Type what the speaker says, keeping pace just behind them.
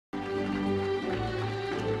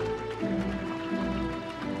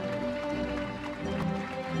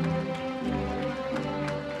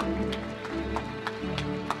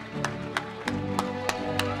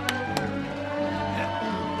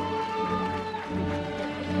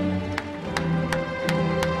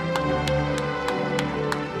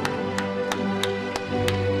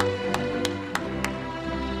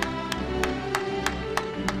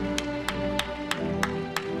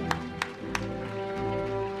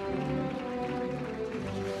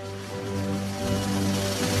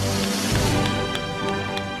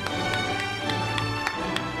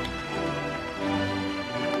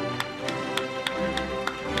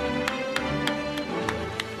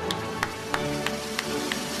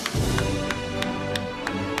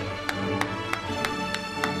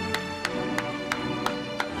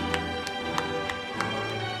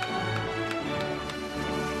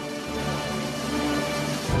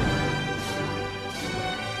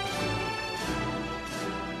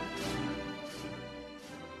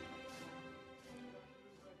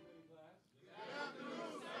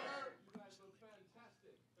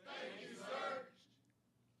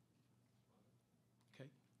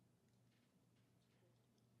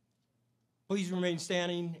Please remain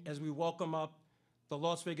standing as we welcome up the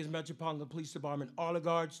Las Vegas Metropolitan Police Department Honor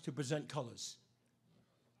Guards to present colors.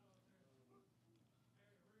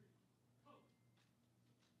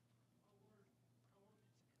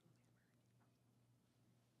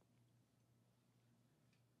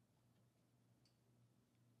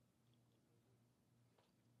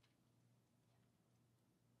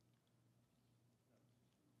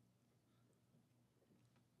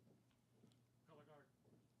 Color guard,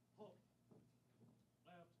 halt,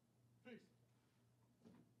 left, face.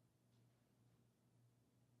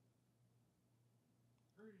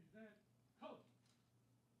 Present, color.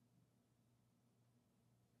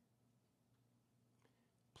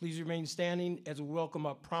 Please remain standing as we welcome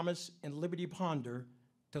up Promise and Liberty Ponder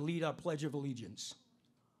to lead our Pledge of Allegiance.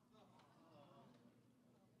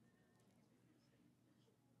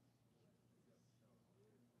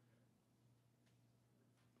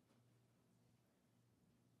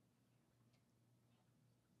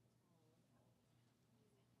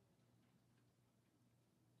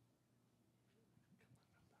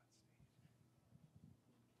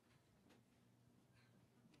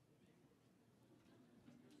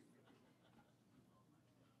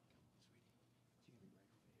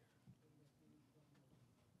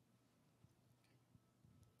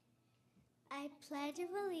 I pledge of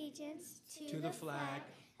allegiance To the flag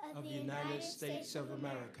of the United States of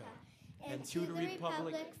America and to the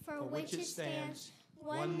republic for which it stands,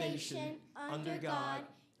 one nation, under God,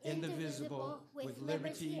 indivisible, with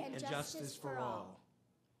liberty and justice for all.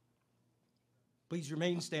 Please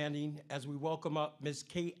remain standing as we welcome up Ms.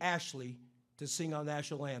 Kay Ashley to sing our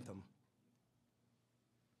national anthem.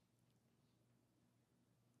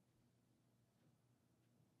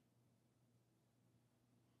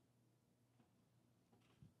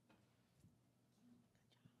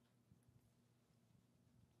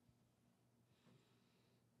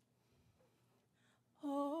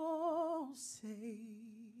 Oh, say,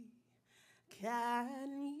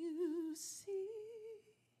 can you see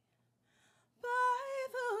by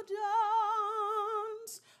the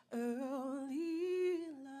dawn's early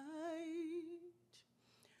light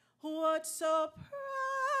what so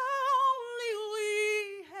proudly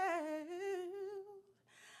we hailed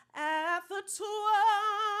at the twilight's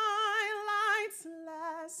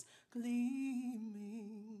last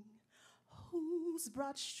gleaming, whose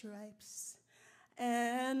broad stripes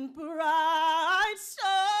and bright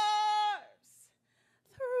stars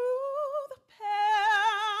through the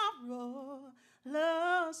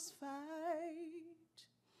perilous fight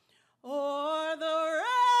o'er the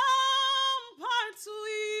ramparts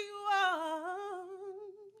we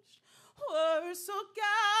watched were so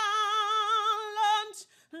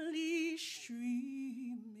gallantly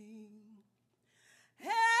streaming,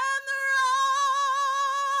 and the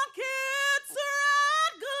rockets'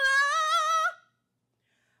 red glow,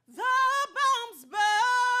 the bombs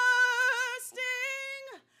bursting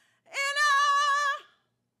in air,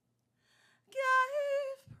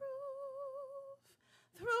 gave proof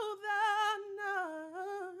through the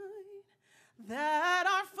night that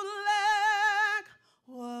our flag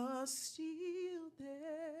was still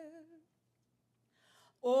there.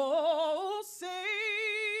 Oh, say,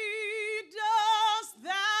 does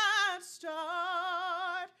that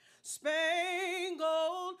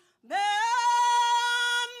star-spangled banner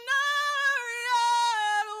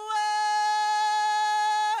yet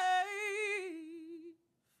wave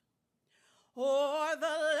o'er the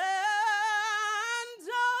land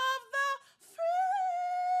of the free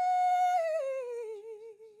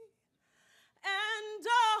and a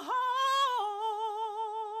home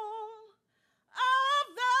of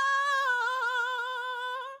the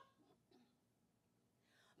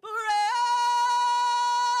brave?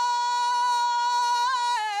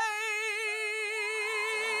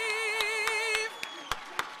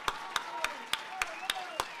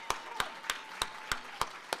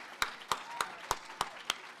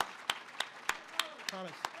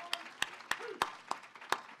 Promise.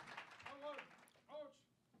 Forward, march.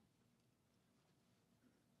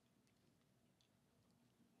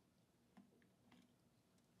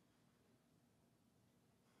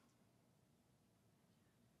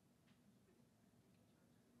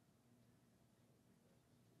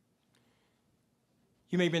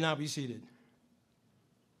 You may now be seated.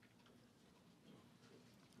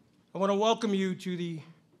 I want to welcome you to the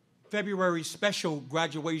February special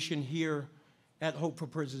graduation here at Hope for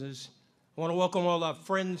Prisoners. I want to welcome all our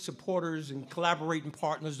friends, supporters, and collaborating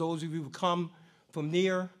partners, those of you who have come from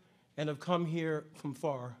near and have come here from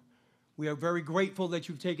far. We are very grateful that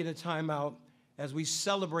you've taken the time out as we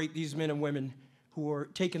celebrate these men and women who are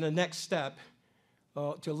taking the next step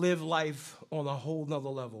to live life on a whole nother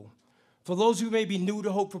level. For those who may be new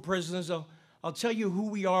to Hope for Prisoners, I'll tell you who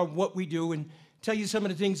we are, what we do, and tell you some of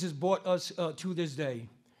the things that's brought us to this day.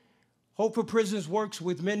 Hope for Prisoners works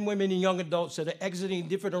with men, women, and young adults that are exiting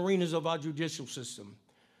different arenas of our judicial system.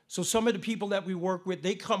 So some of the people that we work with,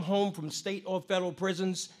 they come home from state or federal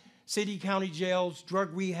prisons, city, county jails,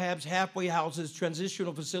 drug rehabs, halfway houses,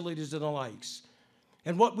 transitional facilities, and the likes.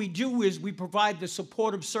 And what we do is we provide the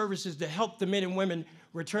supportive services to help the men and women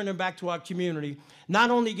returning back to our community,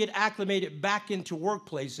 not only get acclimated back into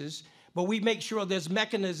workplaces, but we make sure there's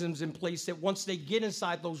mechanisms in place that once they get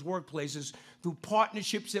inside those workplaces, through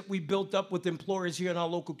partnerships that we built up with employers here in our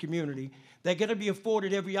local community, they're going to be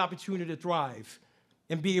afforded every opportunity to thrive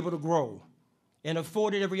and be able to grow and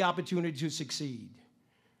afforded every opportunity to succeed.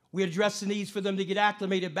 We address the needs for them to get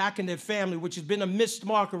acclimated back in their family, which has been a missed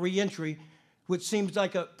mark of reentry, which seems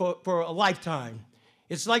like for a lifetime.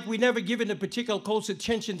 It's like we never given a particular close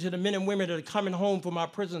attention to the men and women that are coming home from our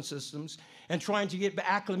prison systems and trying to get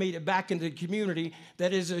acclimated back into the community.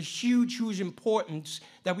 That is a huge, huge importance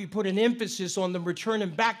that we put an emphasis on them returning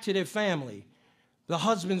back to their family. The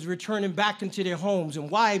husbands returning back into their homes, and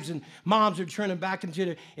wives and moms returning back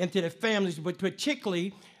into their families, but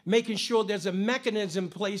particularly making sure there's a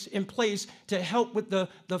mechanism in place to help with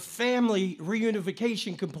the family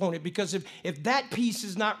reunification component. Because if that piece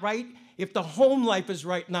is not right, if the home life is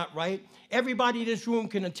not right, everybody in this room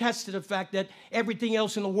can attest to the fact that everything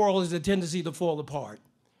else in the world has a tendency to fall apart.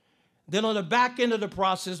 Then on the back end of the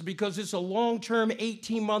process, because it's a long-term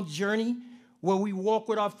 18-month journey where we walk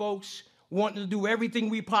with our folks, wanting to do everything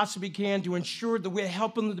we possibly can to ensure that we're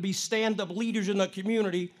helping them to be stand-up leaders in the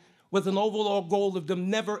community with an overall goal of them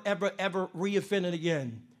never, ever, ever reoffending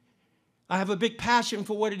again. I have a big passion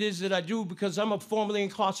for what it is that I do because I'm a formerly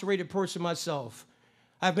incarcerated person myself.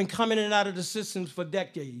 I've been coming in and out of the systems for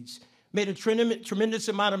decades, made a tremendous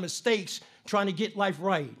amount of mistakes trying to get life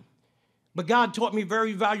right. But God taught me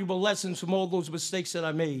very valuable lessons from all those mistakes that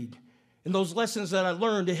I made. And those lessons that I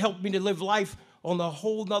learned, it helped me to live life on a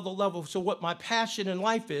whole nother level. So what my passion in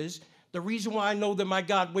life is, the reason why I know that my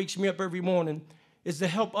God wakes me up every morning is to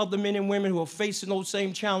help other men and women who are facing those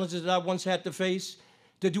same challenges that I once had to face,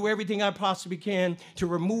 to do everything I possibly can to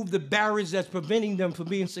remove the barriers that's preventing them from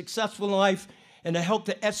being successful in life and to help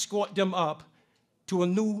to escort them up to a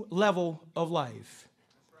new level of life.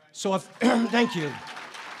 So thank you.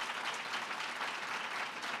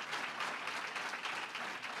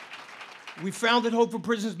 We founded Hope for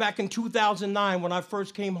Prisoners back in 2009 when I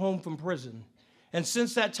first came home from prison. And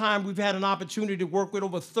since that time, we've had an opportunity to work with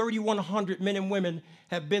over 3,100 men and women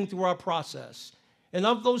have been through our process. And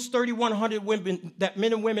of those 3,100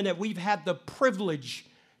 men and women that we've had the privilege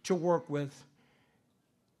to work with,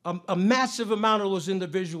 a massive amount of those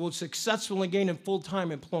individuals successful in gaining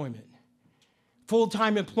full-time employment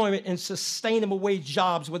in sustainable wage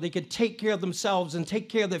jobs where they can take care of themselves and take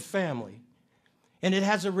care of their family. And it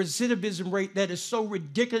has a recidivism rate that is so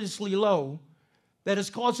ridiculously low that it's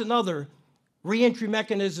causing other reentry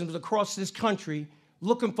mechanisms across this country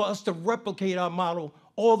looking for us to replicate our model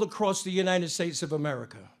all across the United States of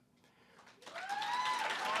America.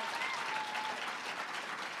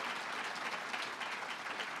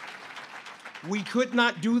 We could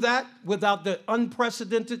not do that without the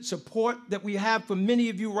unprecedented support that we have from many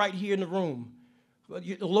of you right here in the room.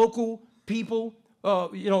 The local people,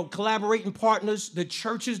 collaborating partners, the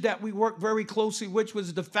churches that we work very closely with, which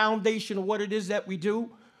was the foundation of what it is that we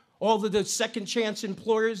do, all of the second chance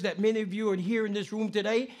employers that many of you are here in this room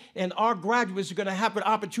today, and our graduates are going to have an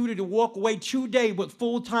opportunity to walk away today with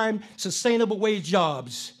full-time sustainable wage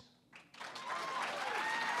jobs.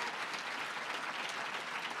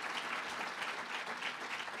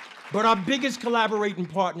 But our biggest collaborating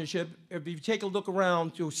partnership, if you take a look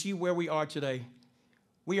around, you'll see where we are today.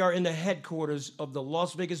 We are in the headquarters of the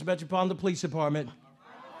Las Vegas Metropolitan Police Department,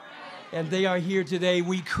 and they are here today.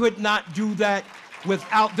 We could not do that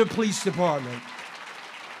without the police department.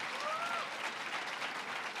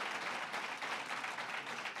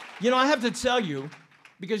 I have to tell you,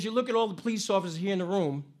 because you look at all the police officers here in the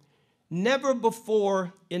room, never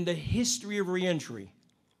before in the history of reentry,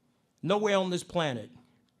 nowhere on this planet,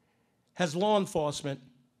 has law enforcement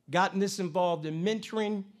gotten this involved in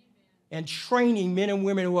mentoring and training men and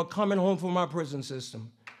women who are coming home from our prison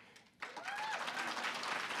system.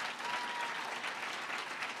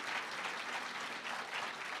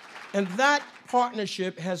 And that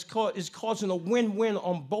partnership is causing a win-win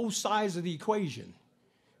on both sides of the equation.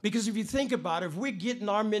 Because if you think about it, if we're getting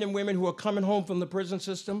our men and women who are coming home from the prison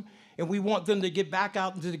system and we want them to get back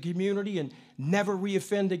out into the community and never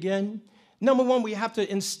reoffend again, number one, we have to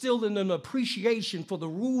instill in them appreciation for the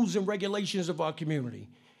rules and regulations of our community.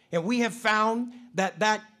 And we have found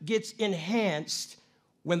that gets enhanced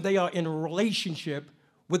when they are in a relationship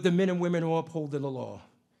with the men and women who are upholding the law.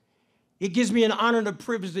 It gives me an honor and a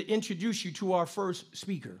privilege to introduce you to our first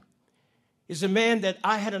speaker. It's a man that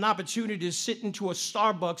I had an opportunity to sit into a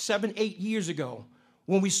Starbucks 7, 8 years ago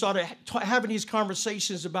when we started having these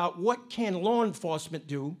conversations about what can law enforcement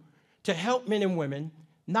do to help men and women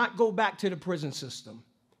not go back to the prison system.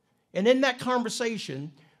 And in that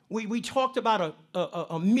conversation, we talked about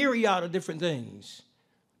a myriad of different things.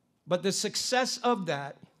 But the success of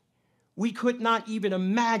that, we could not even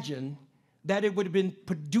imagine that it would have been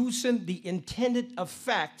producing the intended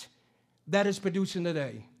effect that it's producing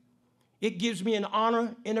today. It gives me an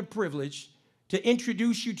honor and a privilege to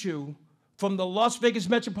introduce you to, from the Las Vegas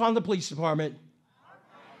Metropolitan Police Department,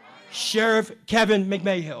 Sheriff Kevin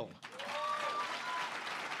McMahill.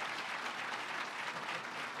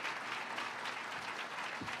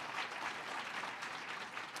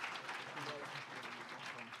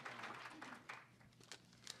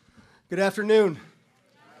 Good afternoon.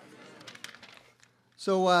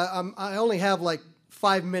 So I only have like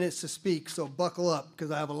 5 minutes to speak, so buckle up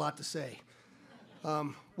because I have a lot to say.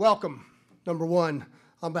 Welcome, number one,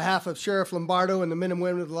 on behalf of Sheriff Lombardo and the men and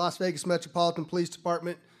women of the Las Vegas Metropolitan Police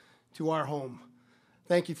Department, to our home.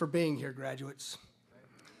 Thank you for being here, graduates.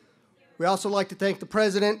 We also like to thank the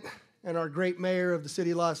President and our great mayor of the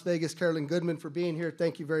city of Las Vegas, Carolyn Goodman, for being here.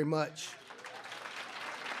 Thank you very much.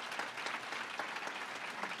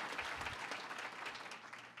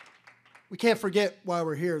 We can't forget why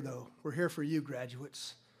we're here, though. We're here for you,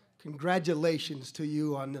 graduates. Congratulations to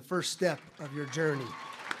you on the first step of your journey.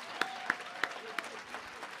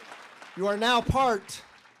 You are now part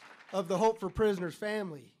of the Hope for Prisoners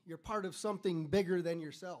family. You're part of something bigger than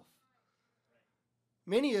yourself.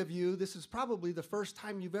 Many of you, this is probably the first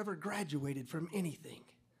time you've ever graduated from anything.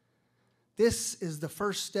 This is the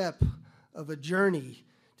first step of a journey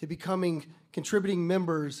to becoming contributing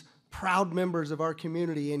members, proud members of our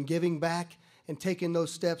community, and giving back and taking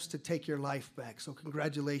those steps to take your life back. So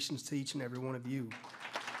congratulations to each and every one of you.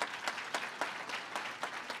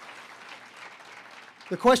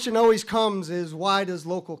 The question always comes is, why does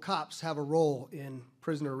local cops have a role in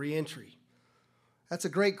prisoner reentry? That's a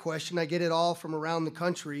great question. I get it all from around the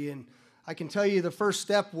country, and I can tell you the first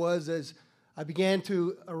step was as I began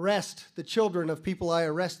to arrest the children of people I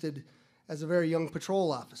arrested as a very young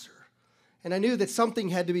patrol officer. And I knew that something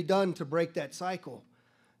had to be done to break that cycle.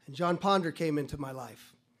 And John Ponder came into my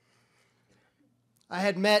life. I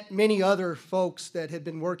had met many other folks that had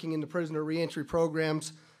been working in the prisoner reentry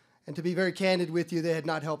programs, and to be very candid with you, they had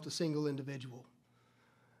not helped a single individual.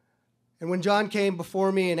 And when John came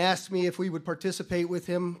before me and asked me if we would participate with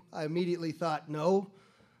him, I immediately thought no.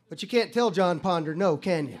 But you can't tell John Ponder no,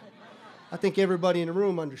 can you? I think everybody in the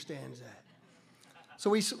room understands that. So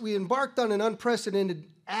we embarked on an unprecedented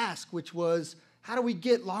ask, which was, how do we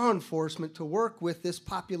get law enforcement to work with this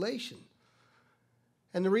population?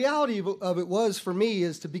 And the reality of it was, for me,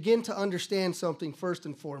 is to begin to understand something first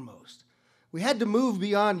and foremost. We had to move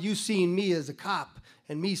beyond you seeing me as a cop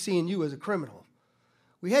and me seeing you as a criminal.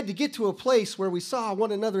 We had to get to a place where we saw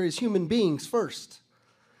one another as human beings first.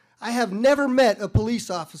 I have never met a police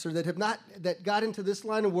officer that got into this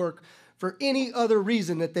line of work for any other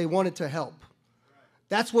reason that they wanted to help.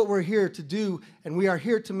 That's what we're here to do, and we are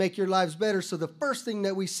here to make your lives better. So the first thing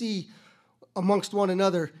that we see amongst one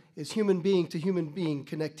another is human being to human being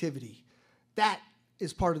connectivity. That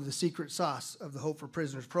is part of the secret sauce of the Hope for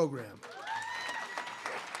Prisoners program.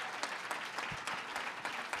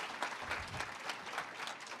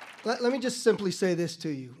 Let me just simply say this to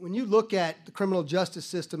you. When you look at the criminal justice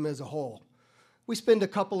system as a whole, we spend a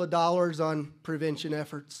couple of dollars on prevention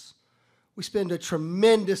efforts. We spend a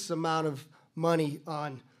tremendous amount of money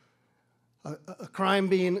on a crime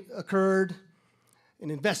being occurred,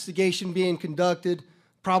 an investigation being conducted,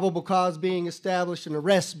 probable cause being established, an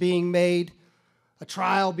arrest being made, a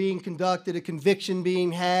trial being conducted, a conviction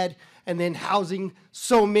being had, and then housing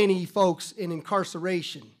so many folks in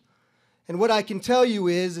incarceration. And what I can tell you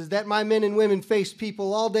is that my men and women face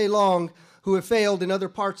people all day long who have failed in other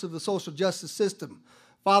parts of the social justice system.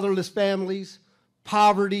 Fatherless families,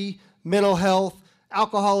 poverty, mental health,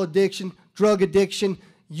 alcohol addiction, drug addiction,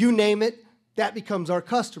 you name it, that becomes our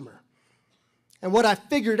customer. And what I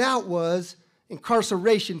figured out was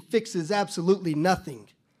incarceration fixes absolutely nothing.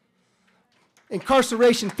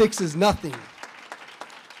 Incarceration fixes nothing.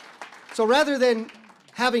 So rather than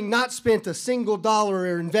having not spent a single dollar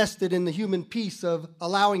or invested in the human piece of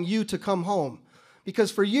allowing you to come home,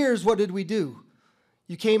 because for years, what did we do?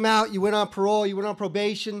 You came out, you went on parole, you went on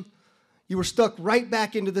probation, you were stuck right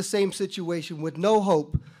back into the same situation with no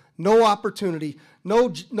hope, no opportunity, no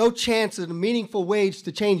chance at a meaningful wage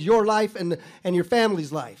to change your life and your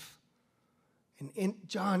family's life. And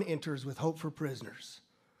John enters with hope for prisoners.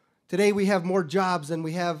 Today we have more jobs than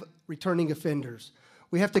we have returning offenders.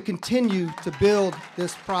 We have to continue to build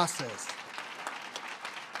this process.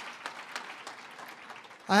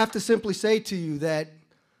 I have to simply say to you that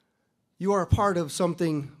you are a part of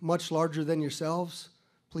something much larger than yourselves.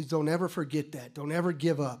 Please don't ever forget that. Don't ever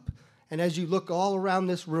give up. And as you look all around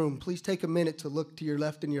this room, please take a minute to look to your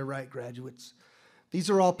left and your right, graduates. These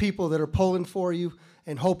are all people that are pulling for you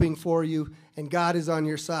and hoping for you, and God is on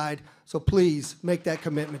your side. So please make that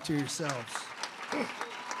commitment to yourselves.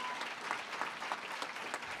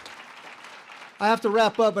 I have to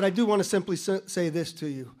wrap up, but I do want to simply say this to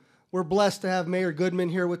you. We're blessed to have Mayor Goodman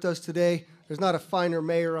here with us today. There's not a finer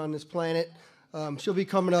mayor on this planet. She'll be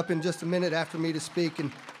coming up in just a minute after me to speak,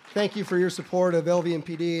 and thank you for your support of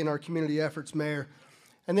LVMPD and our community efforts, Mayor.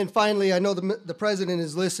 And then finally, I know the President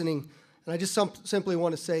is listening, and I just simply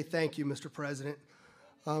want to say thank you, Mr. President.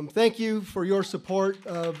 Thank you for your support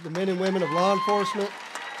of the men and women of law enforcement.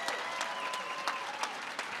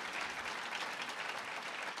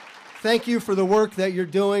 Thank you for the work that you're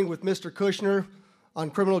doing with Mr. Kushner on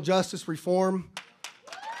criminal justice reform.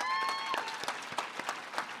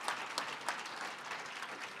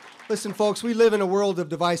 Listen, folks, we live in a world of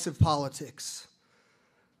divisive politics,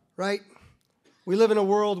 right? We live in a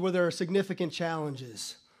world where there are significant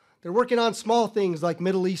challenges. They're working on small things like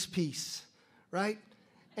Middle East peace, right?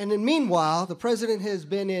 And then meanwhile, the president has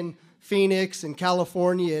been in Phoenix and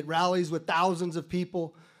California at rallies with thousands of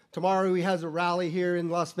people. Tomorrow he has a rally here in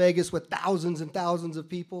Las Vegas with thousands and thousands of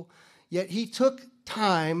people. Yet he took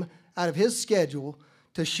time out of his schedule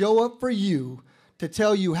to show up for you, to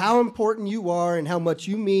tell you how important you are and how much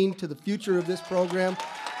you mean to the future of this program.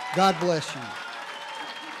 God bless you.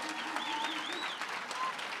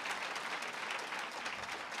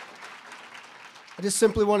 I just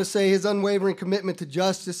simply want to say his unwavering commitment to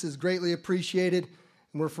justice is greatly appreciated,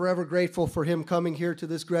 and we're forever grateful for him coming here to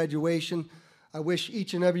this graduation. I wish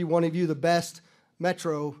each and every one of you the best.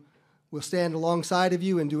 Metro will stand alongside of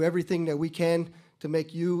you and do everything that we can to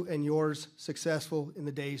make you and yours successful in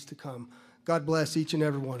the days to come. God bless each and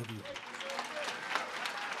every one of you.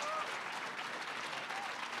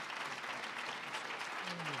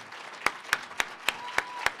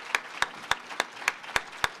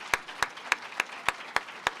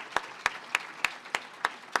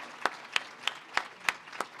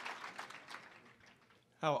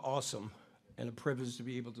 How awesome and a privilege to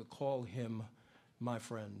be able to call him my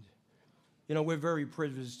friend. You know, we're very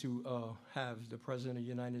privileged to have the President of the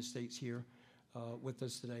United States here with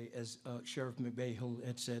us today, as Sheriff McMahill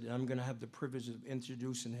had said, and I'm going to have the privilege of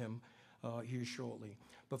introducing him here shortly.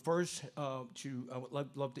 But first, I would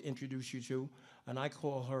love to introduce you to, and I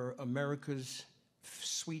call her America's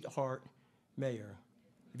sweetheart mayor.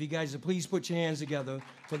 If you guys would please put your hands together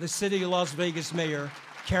for the City of Las Vegas Mayor,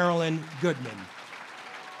 Carolyn Goodman.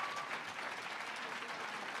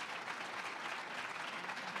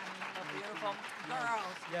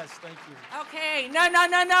 Yes, thank you. Okay,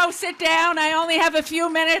 no, sit down. I only have a few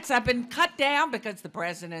minutes. I've been cut down because the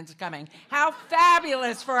president's coming. How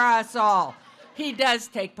fabulous for us all. He does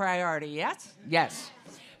take priority, yes? Yes.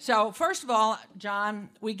 So first of all, John,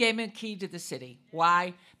 we gave him a key to the city.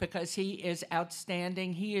 Why? Because he is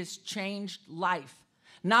outstanding. He has changed life,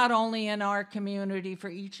 not only in our community for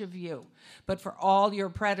each of you, but for all your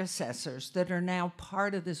predecessors that are now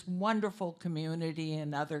part of this wonderful community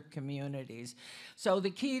and other communities. So the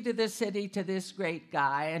key to the city to this great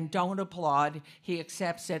guy, and don't applaud, he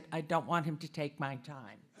accepts it. I don't want him to take my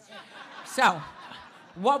time. So,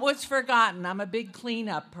 what was forgotten? I'm a big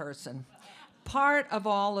cleanup person. Part of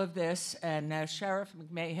all of this, and Sheriff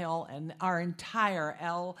McMahill and our entire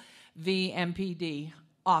LVMPD,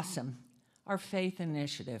 awesome. Our faith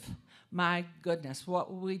initiative. My goodness,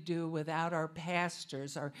 what would we do without our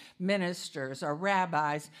pastors, our ministers, our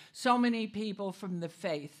rabbis, so many people from the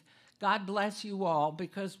faith? God bless you all,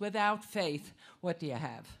 because without faith, what do you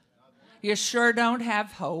have? You sure don't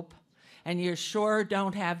have hope, and you sure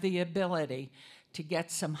don't have the ability to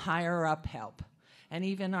get some higher up help. And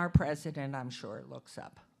even our president, I'm sure, looks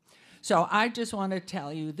up. So I just want to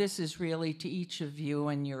tell you, this is really to each of you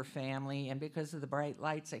and your family, and because of the bright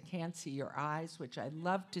lights, I can't see your eyes, which I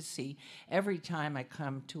love to see every time I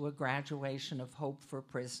come to a graduation of Hope for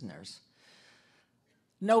Prisoners.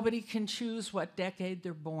 Nobody can choose what decade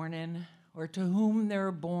they're born in, or to whom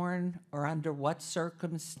they're born, or under what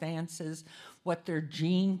circumstances, what their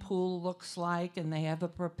gene pool looks like, and they have a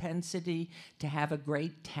propensity to have a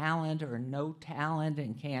great talent or no talent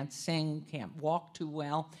and can't sing, can't walk too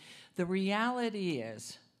well. The reality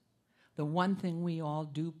is, the one thing we all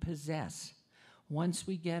do possess. Once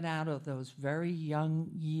we get out of those very young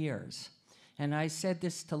years, and I said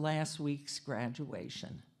this to last week's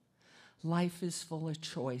graduation, life is full of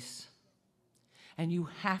choice. And you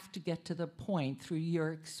have to get to the point through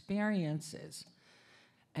your experiences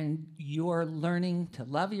and your learning to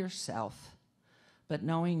love yourself, but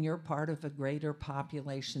knowing you're part of a greater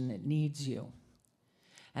population that needs you.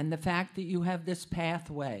 And the fact that you have this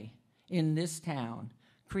pathway in this town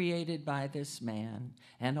created by this man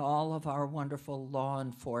and all of our wonderful law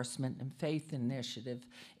enforcement and faith initiative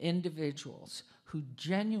individuals who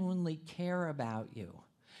genuinely care about you.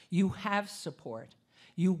 You have support.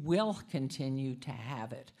 You will continue to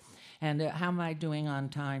have it. And how am I doing on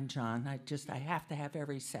time, John? I have to have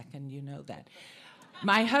every second, you know that.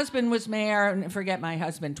 My husband was mayor, and forget my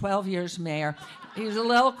husband, 12 years mayor. He was a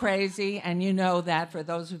little crazy, and you know that for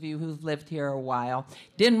those of you who've lived here a while.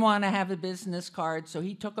 Didn't want to have a business card, so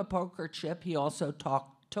he took a poker chip. He also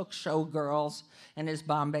took showgirls and his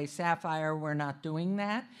Bombay Sapphire. We're not doing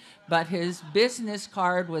that. But his business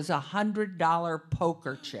card was a $100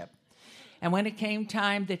 poker chip. And when it came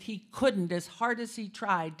time that he couldn't, as hard as he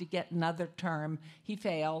tried to get another term, he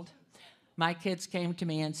failed. My kids came to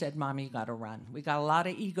me and said, Mommy, you got to run. We got a lot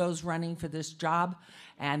of egos running for this job,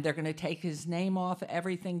 and they're going to take his name off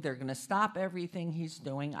everything. They're going to stop everything he's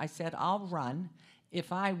doing. I said, I'll run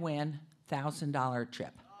if I win $1,000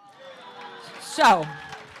 chip. So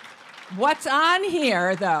what's on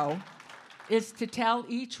here, though, is to tell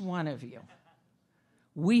each one of you,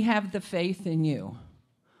 we have the faith in you.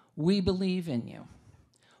 We believe in you.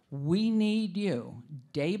 We need you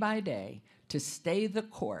day by day to stay the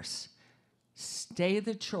course, stay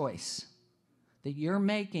the choice that you're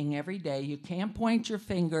making every day. You can't point your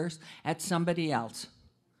fingers at somebody else.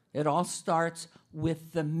 It all starts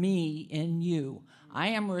with the me in you. I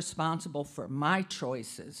am responsible for my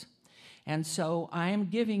choices. And so I am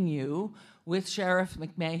giving you, with Sheriff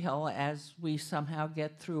McMahill, as we somehow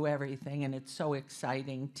get through everything, and it's so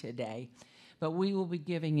exciting today, but we will be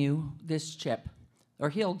giving you this chip. Or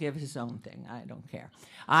he'll give his own thing, I don't care.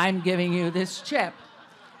 I'm giving you this chip.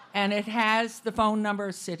 And it has the phone number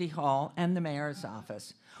of City Hall and the mayor's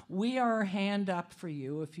office. We are a hand up for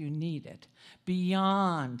you if you need it.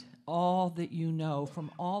 Beyond all that you know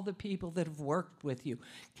from all the people that have worked with you,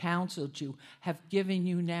 counseled you, have given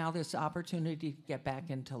you now this opportunity to get back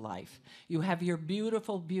into life. You have your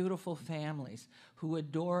beautiful, beautiful families who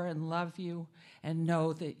adore and love you and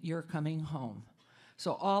know that you're coming home.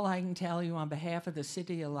 So all I can tell you on behalf of the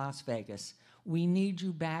city of Las Vegas, we need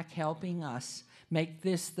you back helping us make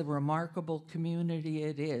this the remarkable community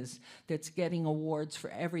it is that's getting awards for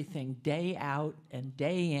everything day out and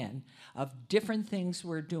day in of different things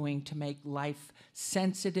we're doing to make life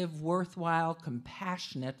sensitive, worthwhile,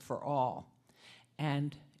 compassionate for all.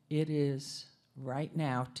 And it is right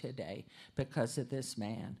now today because of this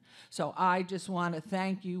man. So I just want to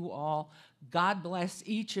thank you all. God bless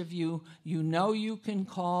each of you. You know you can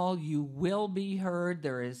call. You will be heard.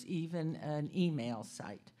 There is even an email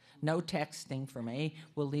site. No texting for me.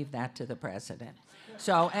 We'll leave that to the president.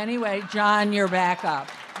 So anyway, John, you're back up.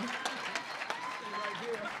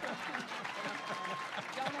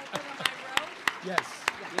 Yes,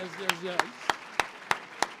 yes.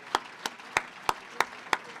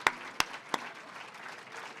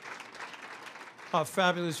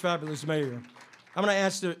 Fabulous, fabulous mayor. I'm going to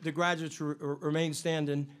ask the graduates to remain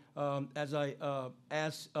standing as I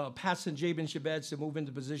ask Pastor Jabin Shabazz to move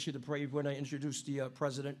into position to pray when I introduce the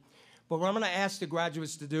president. But what I'm going to ask the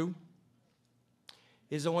graduates to do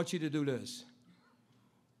is I want you to do this.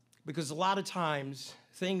 Because a lot of times,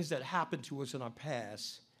 things that happen to us in our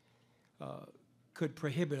past could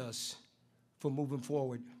prohibit us from moving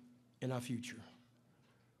forward in our future.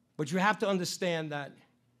 But you have to understand that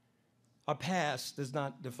our past does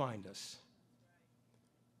not define us.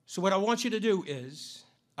 So what I want you to do is,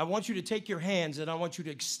 I want you to take your hands and I want you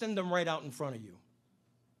to extend them right out in front of you.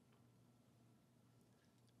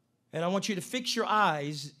 And I want you to fix your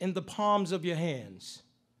eyes in the palms of your hands.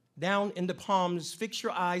 Down in the palms, fix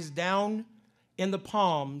your eyes down in the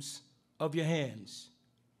palms of your hands.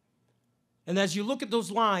 And as you look at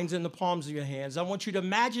those lines in the palms of your hands, I want you to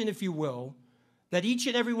imagine, if you will, that each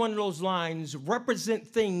and every one of those lines represent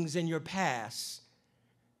things in your past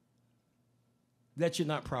that you're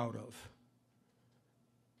not proud of.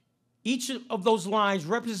 Each of those lines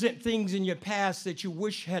represent things in your past that you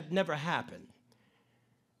wish had never happened.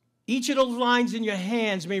 Each of those lines in your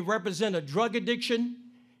hands may represent a drug addiction.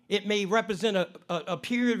 It may represent a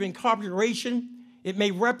period of incarceration. It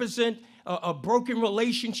may represent a broken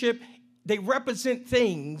relationship. They represent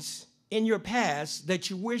things in your past that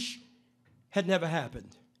you wish had never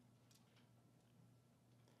happened.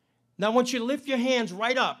 Now, I want you to lift your hands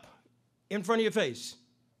right up in front of your face.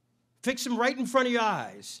 Fix them right in front of your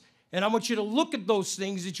eyes. And I want you to look at those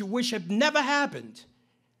things that you wish had never happened.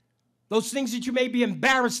 Those things that you may be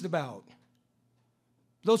embarrassed about.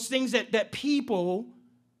 Those things that people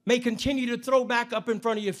may continue to throw back up in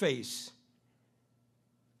front of your face.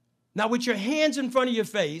 Now, with your hands in front of your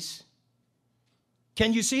face,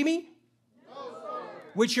 can you see me? No, sir.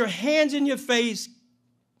 With your hands in your face,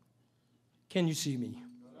 can you see me?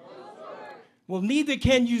 No, sir. Well, neither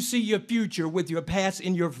can you see your future with your past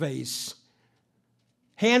in your face.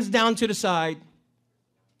 Hands down to the side,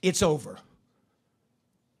 it's over.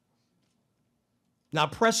 Now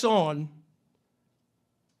press on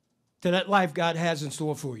to that life God has in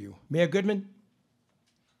store for you. Mayor Goodman?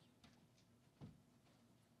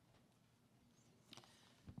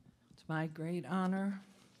 It's my great honor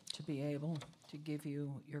to be able to give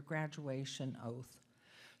you your graduation oath.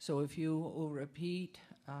 So if you will repeat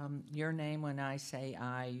your name when I say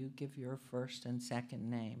I, you give your first and second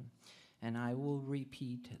name, and I will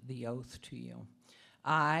repeat the oath to you.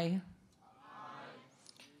 I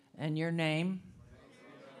and your name,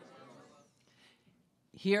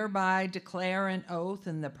 hereby declare an oath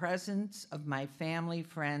in the presence of my family,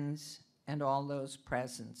 friends, and all those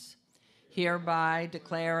present. Hereby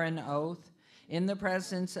declare an oath in the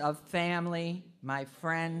presence of family, my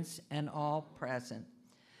friends, and all present,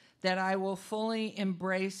 that I will fully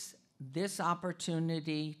embrace this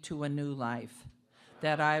opportunity to a new life.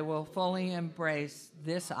 That I will fully embrace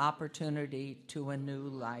this opportunity to a new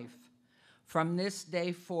life. From this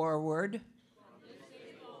day forward,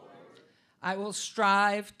 I will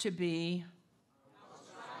strive to be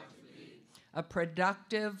a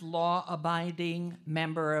productive, law-abiding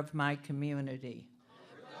member of my community.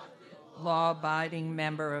 Law-abiding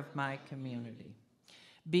member of my community.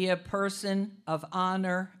 Be a person of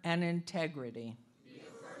honor and integrity.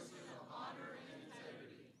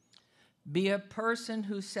 Be a person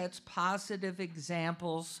who sets positive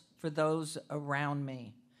examples for those around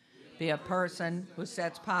me. Be a person who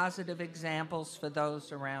sets positive examples for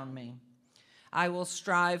those around me. I will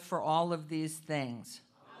strive for all of these things.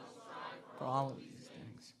 For all of these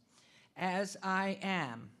things. As I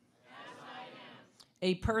am.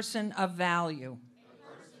 A person of value.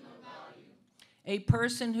 A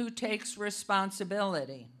person who takes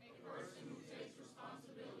responsibility.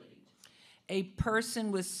 A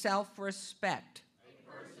person with self-respect.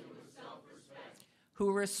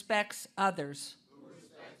 Who respects others.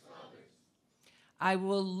 I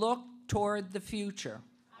will look toward the future.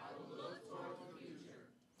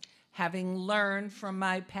 Having learned from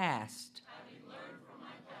my past.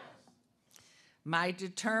 My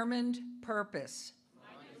determined purpose.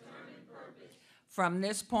 From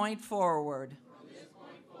this point forward.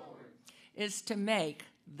 Is to make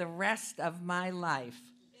the rest of my life.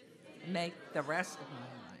 Make the rest of my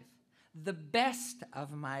life. The best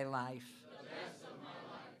of my life.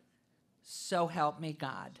 So help me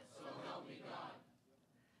God.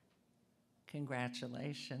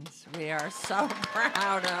 Congratulations. We are so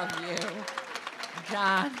proud of you.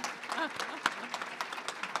 John.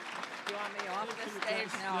 You want me off the stage?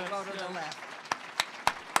 Now I'll go to the left.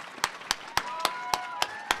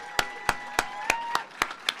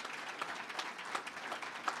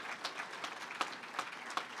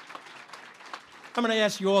 I'm going to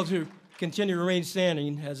ask you all to continue to remain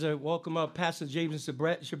standing as I welcome up Pastor James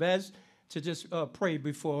Shabazz to just pray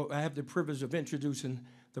before I have the privilege of introducing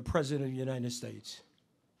the President of the United States.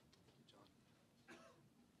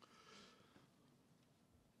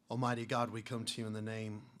 Almighty God, we come to you in the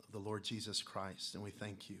name of the Lord Jesus Christ, and we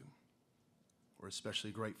thank you. We're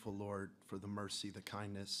especially grateful, Lord, for the mercy, the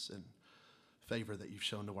kindness, and favor that you've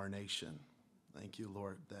shown to our nation. Thank you,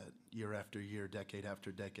 Lord, that year after year, decade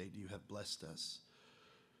after decade, you have blessed us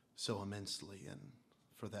so immensely. And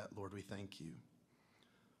for that, Lord, we thank you.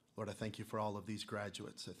 Lord, I thank you for all of these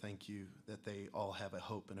graduates. I thank you that they all have a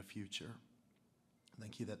hope and a future.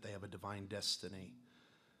 Thank you that they have a divine destiny,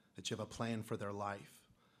 that you have a plan for their life.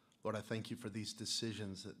 Lord, I thank you for these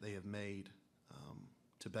decisions that they have made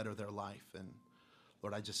to better their life. And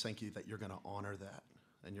Lord, I just thank you that you're going to honor that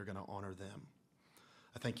and you're going to honor them.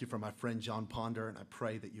 I thank you for my friend John Ponder, and I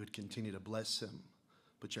pray that you would continue to bless him,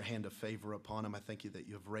 put your hand of favor upon him. I thank you that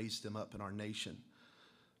you have raised him up in our nation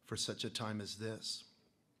for such a time as this.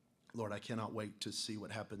 Lord, I cannot wait to see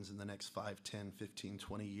what happens in the next 5, 10, 15,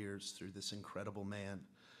 20 years through this incredible man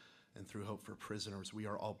and through Hope for Prisoners. We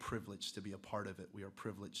are all privileged to be a part of it. We are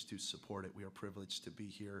privileged to support it. We are privileged to be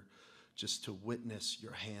here just to witness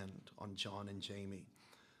your hand on John and Jamie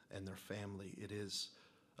and their family. It is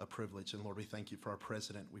a privilege. And Lord, we thank you for our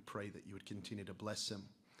president. We pray that you would continue to bless him.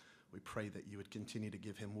 We pray that you would continue to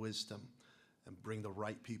give him wisdom and bring the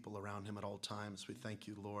right people around him at all times. We thank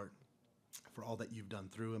you, Lord, for all that you've done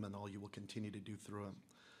through him and all you will continue to do through him.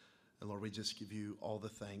 And Lord, we just give you all the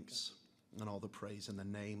thanks and all the praise in the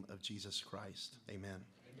name of Jesus Christ. Amen.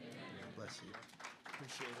 Amen. God bless you.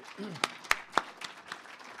 Appreciate it.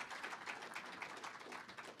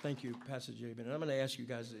 Thank you, Pastor Jabin. And I'm going to ask you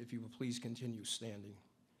guys if you will please continue standing.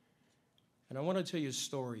 And I want to tell you a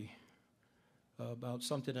story about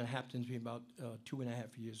something that happened to me about 2.5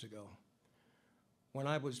 years ago, when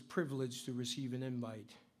I was privileged to receive an invite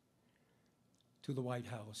to the White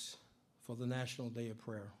House for the National Day of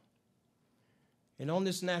Prayer. And on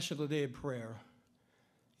this National Day of Prayer,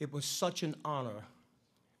 it was such an honor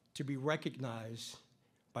to be recognized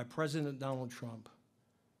by President Donald Trump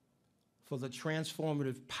for the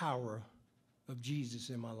transformative power of Jesus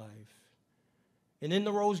in my life. And in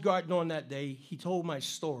the Rose Garden on that day, he told my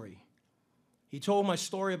story. He told my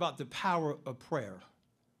story about the power of prayer.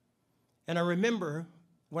 And I remember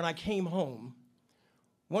when I came home,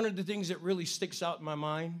 one of the things that really sticks out in my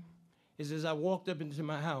mind is as I walked up into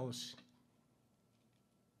my house,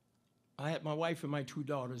 I had my wife and my 2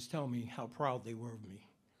 daughters tell me how proud they were of me.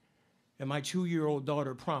 And my 2-year-old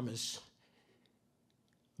daughter promised,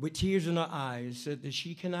 with tears in her eyes, said that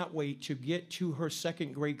she cannot wait to get to her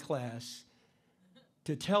 2nd grade class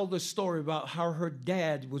to tell the story about how her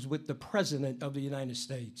dad was with the President of the United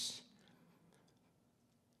States.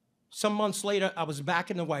 Some months later, I was back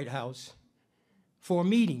in the White House for a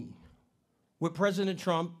meeting with President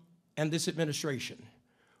Trump and this administration.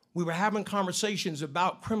 We were having conversations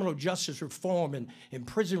about criminal justice reform and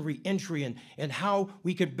prison reentry and how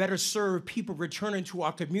we could better serve people returning to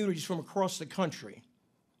our communities from across the country.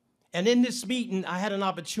 And in this meeting, I had an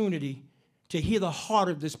opportunity to hear the heart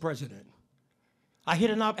of this president. I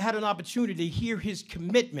had an opportunity to hear his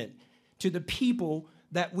commitment to the people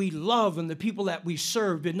that we love and the people that we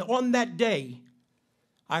serve. And on that day,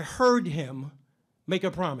 I heard him make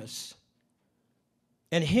a promise.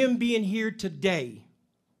 And him being here today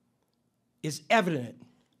is evident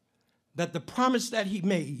that the promise that he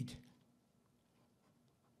made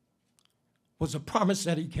was a promise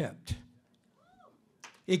that he kept.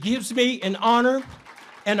 It gives me an honor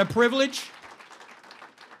and a privilege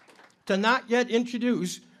to not yet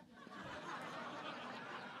introduce.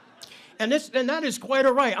 And that is quite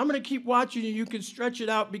all right. I'm going to keep watching and you can stretch it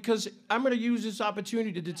out because I'm going to use this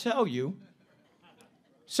opportunity to tell you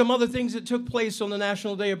some other things that took place on the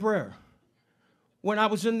National Day of Prayer. When I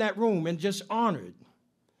was in that room and just honored.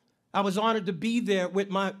 I was honored to be there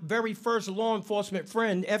with my very first law enforcement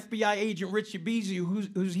friend, FBI agent Richard Beasley,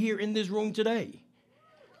 who's here in this room today.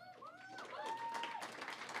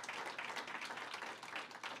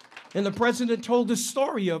 And the president told the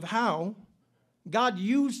story of how God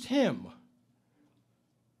used him.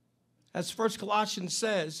 As Colossians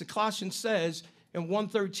says in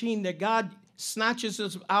 1:13 that God snatches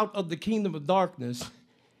us out of the kingdom of darkness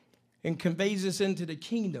and conveys us into the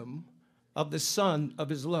kingdom of the Son of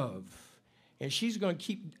his love. And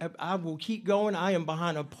I will keep going. I am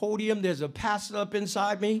behind a podium. There's a pastor up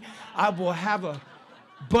inside me. I will have a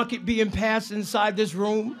bucket being passed inside this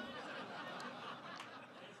room.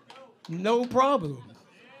 No problem.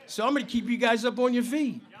 So I'm going to keep you guys up on your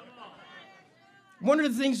feet. One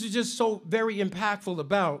of the things that's just so very impactful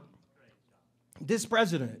about this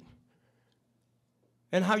president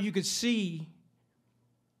and how you could see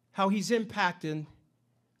how he's impacting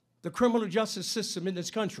the criminal justice system in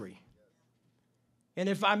this country. And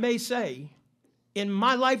if I may say, in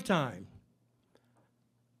my lifetime,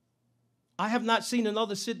 I have not seen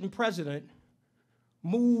another sitting president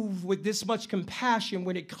move with this much compassion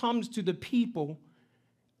when it comes to the people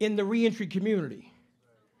in the reentry community.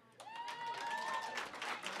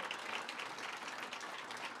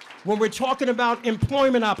 When we're talking about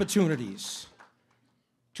employment opportunities,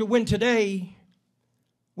 to win today,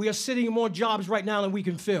 we are sitting in more jobs right now than we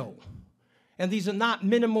can fill. And these are not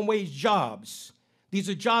minimum wage jobs. These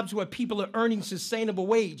are jobs where people are earning sustainable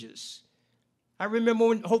wages. I remember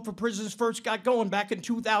when Hope for Prisoners first got going back in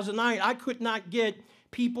 2009, I could not get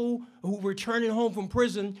people who were returning home from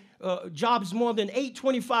prison jobs more than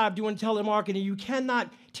 $8.25 doing telemarketing. You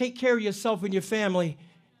cannot take care of yourself and your family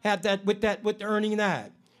with earning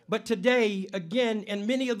that. But today, again, and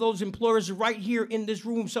many of those employers are right here in this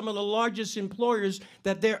room, some of the largest employers,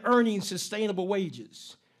 that they're earning sustainable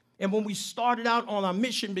wages. And when we started out on our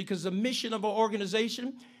mission, because the mission of our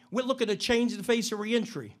organization, we're looking to change the face of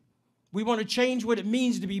reentry. We want to change what it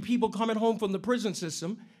means to be people coming home from the prison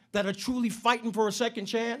system that are truly fighting for a second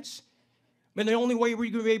chance. And the only way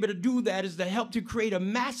we're going to be able to do that is to help to create a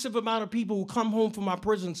massive amount of people who come home from our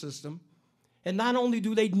prison system And not only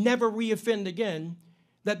do they never reoffend again,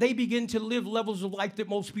 that they begin to live levels of life that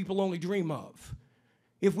most people only dream of.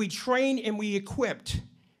 If we train and we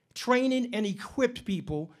training and equipped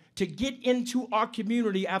people to get into our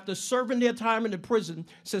community after serving their time in the prison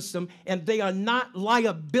system, and they are not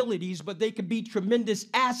liabilities, but they can be tremendous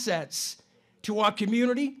assets to our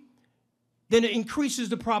community, then it increases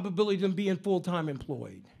the probability of them being full-time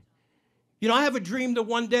employed. You know, I have a dream that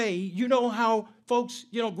one day, you know how folks,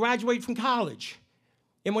 graduate from college.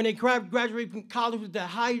 And when they graduate from college with that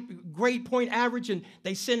high grade point average, and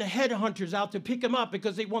they send headhunters out to pick them up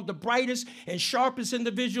because they want the brightest and sharpest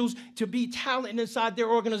individuals to be talent inside their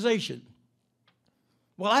organization.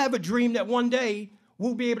 Well, I have a dream that one day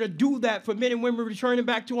we'll be able to do that for men and women returning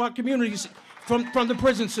back to our communities from the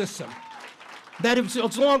prison system. That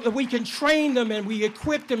as long as we can train them and we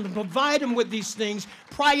equip them and provide them with these things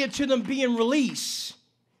prior to them being released,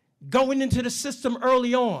 going into the system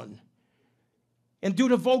early on, and do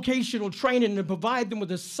the vocational training and provide them with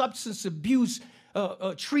the substance abuse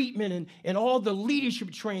treatment and all the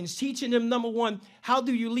leadership trainings, teaching them, number one, how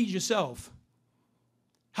do you lead yourself?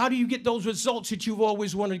 How do you get those results that you've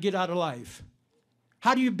always wanted to get out of life?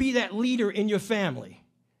 How do you be that leader in your family?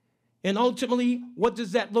 And ultimately, what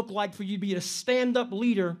does that look like for you to be a stand-up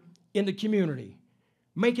leader in the community,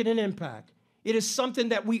 making an impact? It is something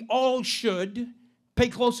that we all should pay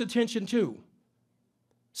close attention to.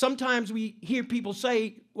 Sometimes we hear people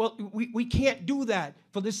say, well, we can't do that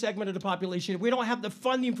for this segment of the population. We don't have the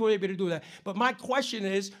funding for able to do that. But my question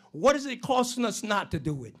is, what is it costing us not to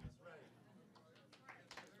do it?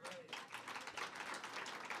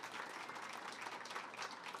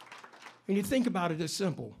 When you think about it, it's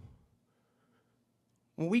simple.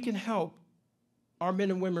 When we can help our men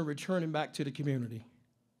and women returning back to the community,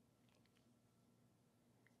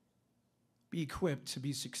 be equipped to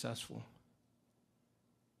be successful,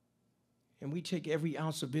 and we take every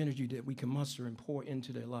ounce of energy that we can muster and pour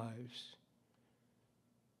into their lives.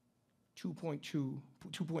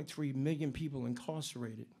 2.3 million people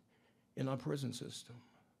incarcerated in our prison system.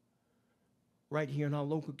 Right here in our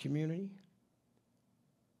local community,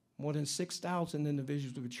 more than 6,000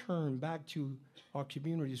 individuals return back to our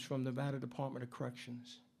communities from the Nevada Department of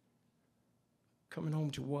Corrections. Coming home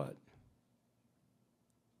to what?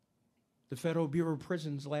 The Federal Bureau of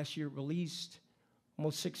Prisons last year released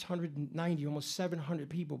almost 690, almost 700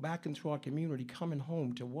 people back into our community, coming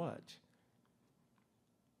home to what?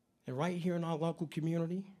 And right here in our local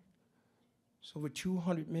community, so over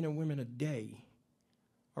 200 men and women a day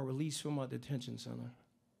are released from our detention center.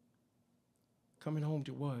 Coming home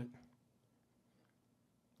to what?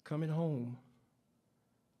 Coming home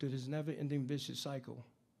to this never-ending vicious cycle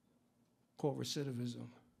called recidivism.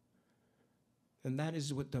 And that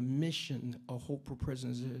is what the mission of Hope for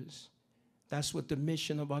Prisoners is. That's what the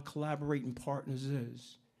mission of our collaborating partners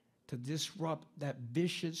is, to disrupt that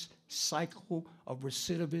vicious cycle of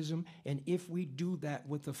recidivism. And if we do that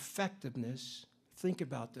with effectiveness, think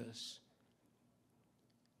about this,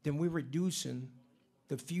 then we're reducing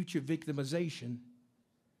the future victimization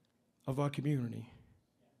of our community.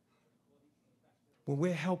 When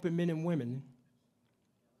we're helping men and women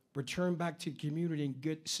return back to the community and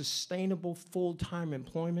get sustainable full-time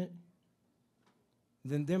employment,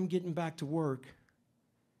 then them getting back to work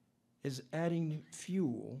is adding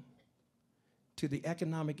fuel to the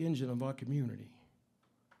economic engine of our community.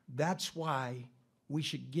 That's why we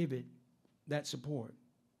should give it that support.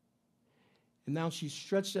 And now she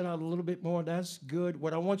stretched it out a little bit more. That's good.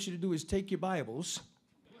 What I want you to do is take your Bibles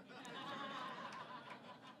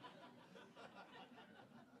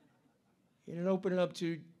and open it up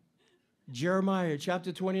to Jeremiah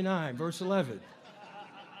chapter 29, verse 11.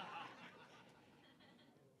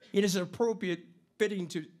 It is appropriate, fitting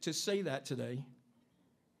to say that today,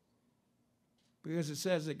 because it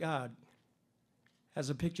says that God has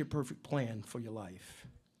a picture-perfect plan for your life.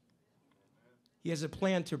 He has a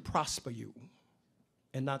plan to prosper you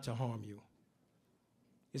and not to harm you.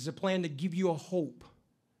 It's a plan to give you a hope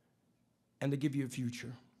and to give you a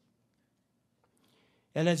future.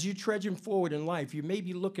 And as you're trudging forward in life, you may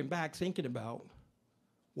be looking back thinking about,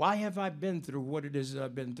 why have I been through what it is that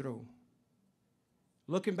I've been through?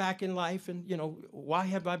 Looking back in life and, why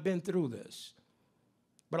have I been through this?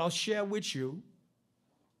 But I'll share with you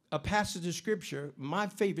a passage of Scripture, my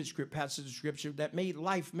favorite passage of Scripture, that made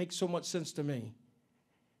life make so much sense to me.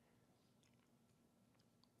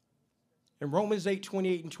 In Romans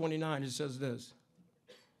 8:28 and 29, it says this: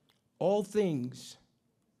 all things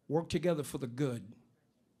work together for the good,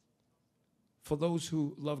 for those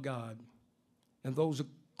who love God and those who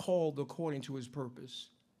are called according to his purpose.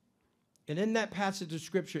 And in that passage of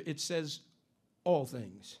Scripture, it says all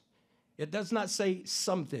things. It does not say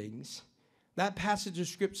some things. That passage of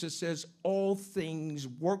scripture says all things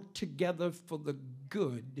work together for the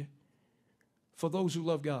good for those who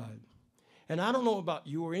love God. And I don't know about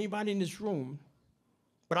you or anybody in this room,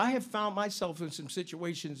 but I have found myself in some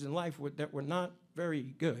situations in life that were not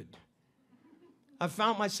very good. I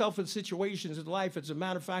found myself in situations in life, as a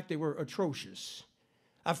matter of fact, they were atrocious.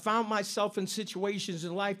 I found myself in situations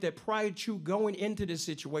in life that prior to going into this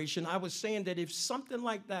situation, I was saying that if something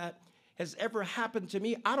like that has ever happened to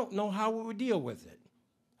me, I don't know how we would deal with it.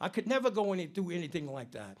 I could never go through anything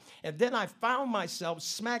like that. And then I found myself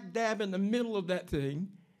smack dab in the middle of that thing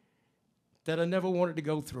that I never wanted to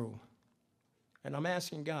go through. And I'm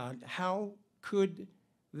asking God, how could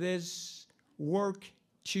this work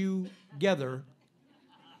together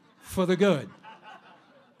for the good?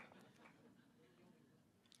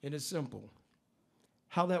 It is simple.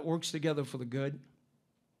 How that works together for the good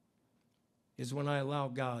is when I allow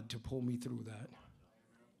God to pull me through that.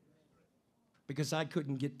 Because I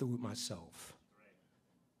couldn't get through it myself.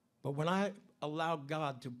 But when I allow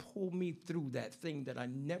God to pull me through that thing that I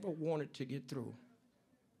never wanted to get through,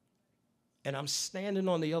 and I'm standing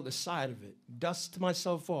on the other side of it, dust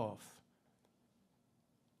myself off,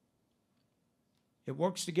 it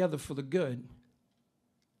works together for the good,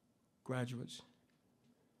 graduates.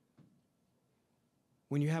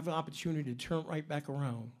 When you have an opportunity to turn right back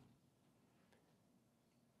around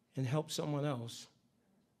and help someone else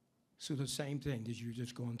through the same thing that you're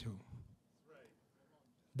just going through.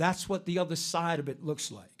 That's what the other side of it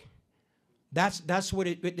looks like. That's what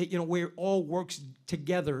where it all works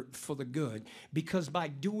together for the good. Because by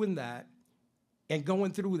doing that and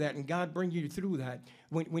going through that and God bringing you through that,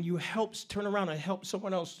 when you turn around and help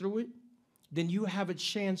someone else through it, then you have a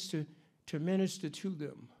chance to minister to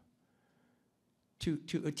them,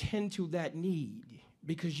 to attend to that need,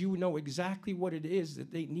 because you know exactly what it is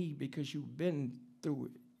that they need because you've been through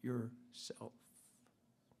it yourself.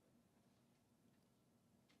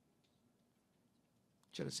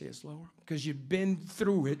 Should I say it slower? Because you've been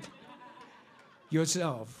through it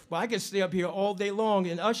yourself. Well, I could stay up here all day long.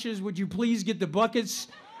 And ushers, would you please get the buckets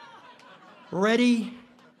ready?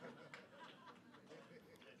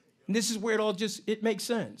 And this is where it makes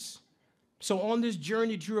sense. So on this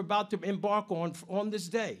journey that you're about to embark on this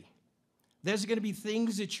day, there's going to be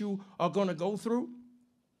things that you are going to go through.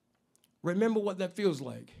 Remember what that feels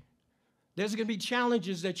like. There's going to be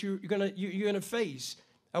challenges that you're going to face.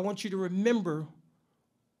 I want you to remember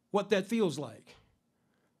what that feels like.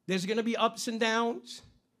 There's going to be ups and downs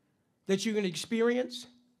that you're going to experience.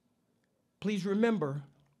 Please remember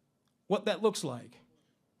what that looks like.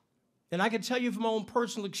 And I can tell you from my own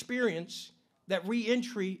personal experience that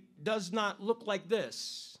reentry does not look like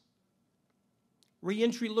this.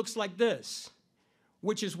 Reentry looks like this,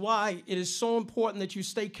 which is why it is so important that you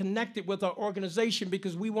stay connected with our organization,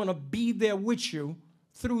 because we want to be there with you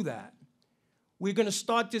through that. We're going to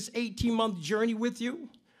start this 18-month journey with you.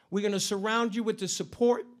 We're going to surround you with the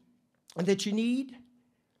support that you need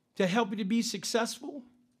to help you to be successful.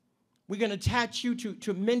 We're going to attach you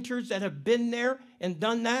to mentors that have been there and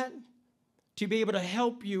done that to be able to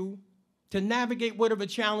help you to navigate whatever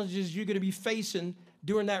challenges you're going to be facing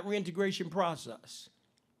during that reintegration process.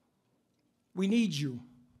 We need you.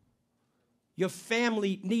 Your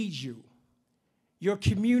family needs you. Your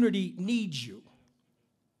community needs you.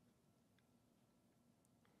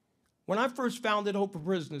 When I first founded Hope for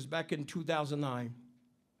Prisoners back in 2009,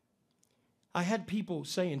 I had people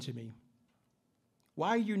saying to me, "Why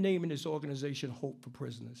are you naming this organization Hope for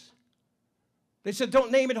Prisoners?" They said,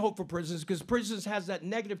 "Don't name it Hope for Prisoners, because prisoners has that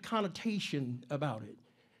negative connotation about it.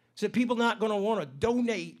 Said people are not going to want to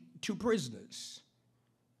donate to prisoners.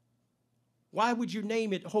 Why would you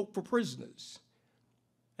name it Hope for Prisoners?"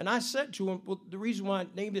 And I said to them, well, the reason why I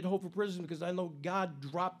named it Hope for Prisoners is because I know God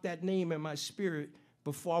dropped that name in my spirit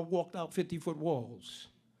before I walked out 50-foot walls.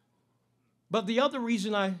 But the other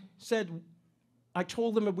reason I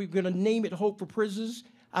told them that we're going to name it Hope for Prisoners,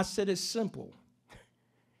 I said it's simple.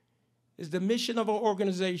 Is the mission of our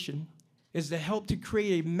organization is to help to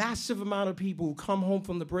create a massive amount of people who come home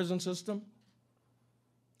from the prison system,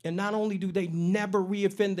 and not only do they never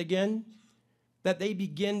reoffend again, that they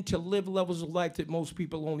begin to live levels of life that most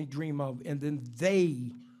people only dream of, and then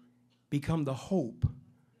they become the hope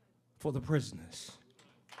for the prisoners.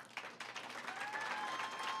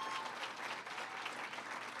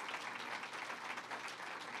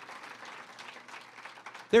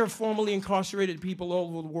 There are formerly incarcerated people all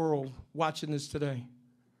over the world watching this today.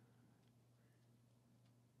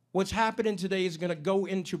 What's happening today is going to go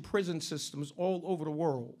into prison systems all over the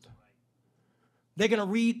world. They're going to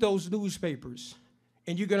read those newspapers,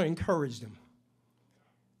 and you're going to encourage them.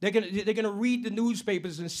 They're gonna read the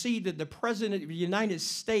newspapers and see that the President of the United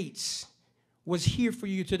States was here for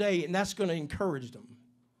you today, and that's gonna encourage them.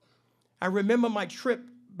 I remember my trip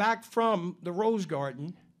back from the Rose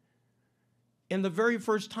Garden, and the very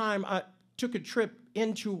first time I took a trip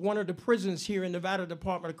into one of the prisons here in Nevada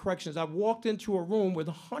Department of Corrections, I walked into a room with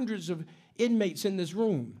hundreds of inmates in this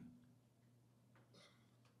room.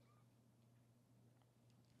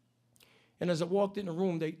 And as I walked in the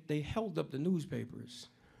room, they held up the newspapers.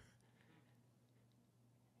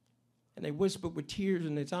 And they whispered with tears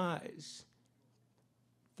in its eyes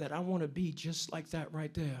that I want to be just like that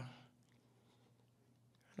right there.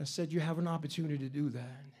 And I said, you have an opportunity to do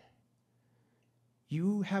that.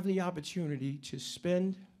 You have the opportunity to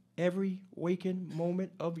spend every waking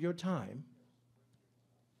moment of your time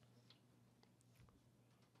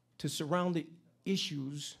to surround the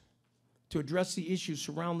issues, to address the issues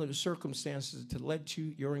surrounding the circumstances that led to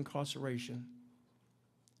your incarceration.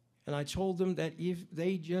 And I told them that if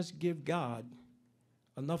they just give God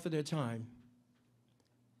enough of their time,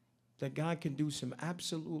 that God can do some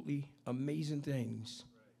absolutely amazing things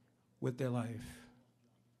with their life.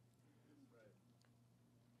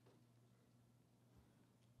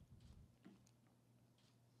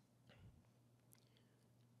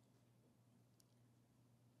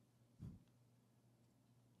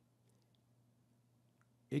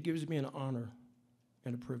 It gives me an honor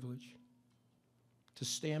and a privilege to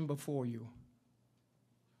stand before you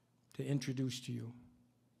to introduce to you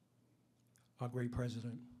our great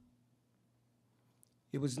president.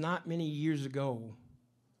 It was not many years ago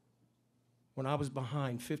when I was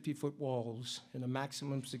behind 50-foot walls in a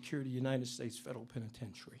maximum security United States federal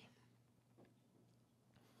penitentiary.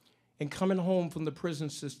 And coming home from the prison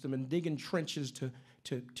system and digging trenches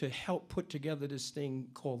to help put together this thing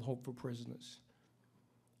called Hope for Prisoners.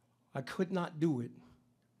 I could not do it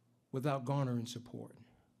without garnering support.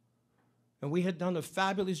 And we had done a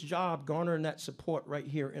fabulous job garnering that support right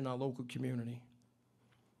here in our local community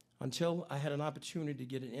until I had an opportunity to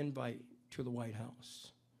get an invite to the White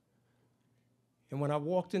House. And when I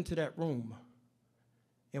walked into that room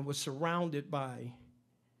and was surrounded by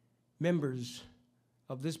members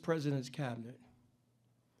of this president's cabinet,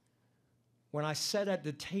 when I sat at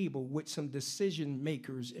the table with some decision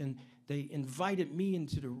makers and they invited me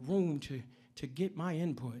into the room to get my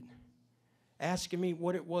input, asking me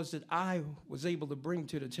what it was that I was able to bring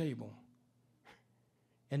to the table.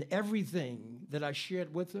 And everything that I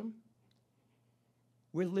shared with them,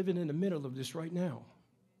 we're living in the middle of this right now.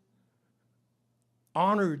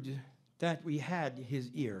 Honored that we had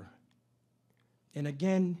his ear. And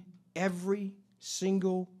again, every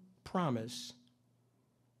single promise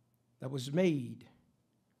that was made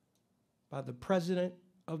by the President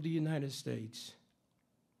of the United States.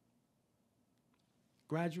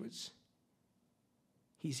 Graduates,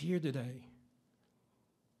 he's here today.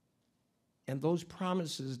 And those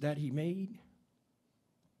promises that he made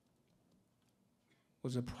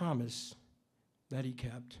was a promise that he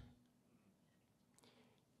kept.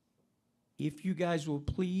 If you guys will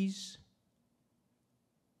please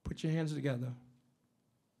put your hands together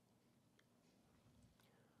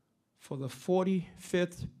for the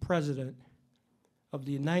 45th President of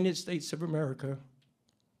the United States of America,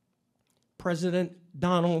 President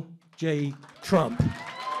Donald J. Trump.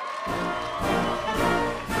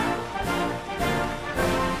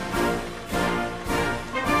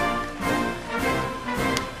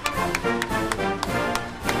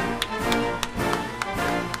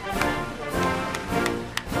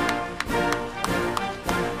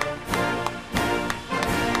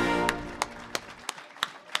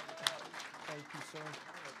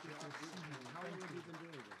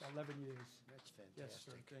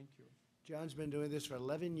 John's been doing this for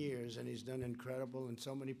 11 years, and he's done incredible, and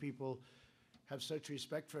so many people have such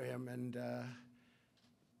respect for him, and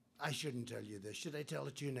I shouldn't tell you this. Should I tell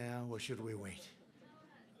it to you now, or should we wait?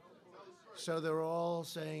 So they're all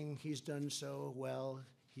saying he's done so well.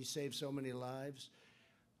 He saved so many lives.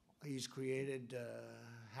 He's created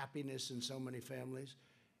happiness in so many families.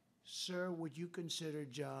 Sir, would you consider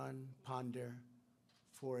John Ponder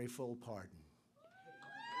for a full pardon?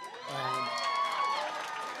 And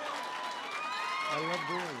I love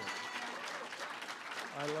doing it.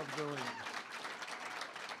 I love doing it.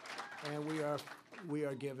 And we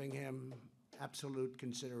are giving him absolute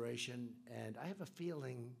consideration, and I have a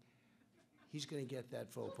feeling he's going to get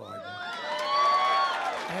that full pardon.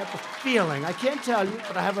 I have a feeling. I can't tell you,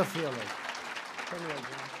 but I have a feeling. Come here, John.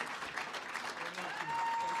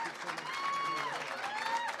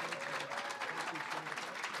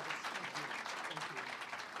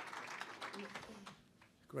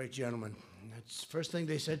 Great gentleman. That's the first thing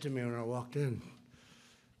they said to me when I walked in.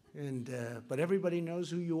 But everybody knows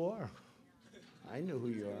who you are. I know who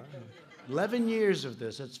you are. 11 years of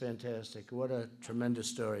this. That's fantastic. What a tremendous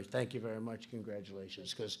story. Thank you very much.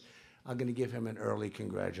 Congratulations. Because I'm going to give him an early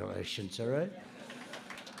congratulations, all right?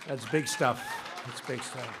 That's big stuff. That's big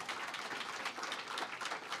stuff.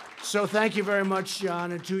 So thank you very much,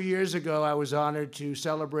 John. And 2 years ago, I was honored to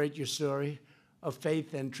celebrate your story of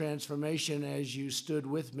faith and transformation as you stood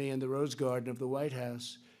with me in the Rose Garden of the White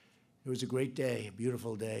House. It was a great day, a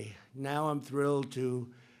beautiful day. Now I'm thrilled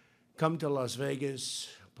to come to Las Vegas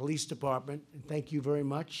Police Department, and thank you very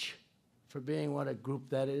much for being what a group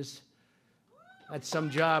that is. That's some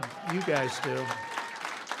job you guys do.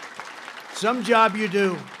 Some job you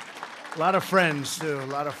do. A lot of friends too, a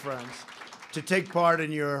lot of friends. To take part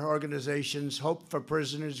in your organization's Hope for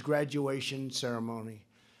Prisoners graduation ceremony.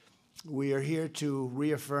 We are here to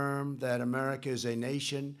reaffirm that America is a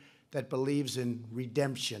nation that believes in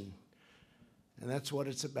redemption. And that's what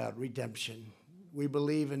it's about, redemption. We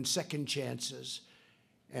believe in second chances,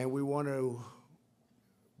 and we want to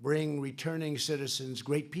bring returning citizens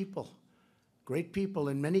great people,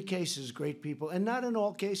 in many cases, great people, and not in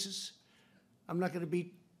all cases. I'm not going to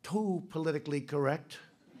be too politically correct,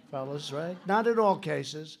 fellas, right? Not in all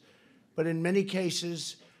cases, but in many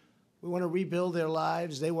cases, we want to rebuild their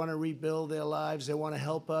lives. They want to rebuild their lives. They want to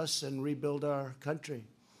help us and rebuild our country.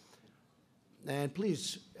 And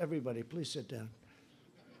please, everybody, please sit down.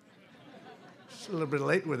 It's a little bit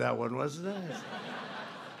late with that one, wasn't it?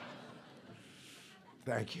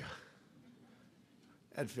 Thank you.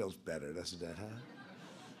 That feels better, doesn't it, huh?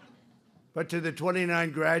 But to the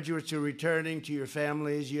 29 graduates who are returning to your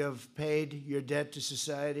families, you have paid your debt to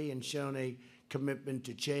society and shown a commitment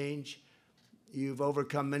to change. You've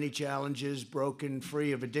overcome many challenges, broken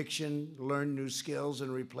free of addiction, learned new skills,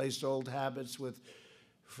 and replaced old habits with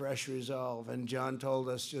fresh resolve. And John told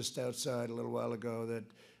us just outside a little while ago that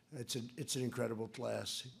it's an incredible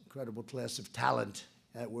class of talent.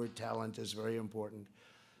 That word talent is very important.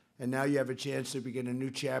 And now you have a chance to begin a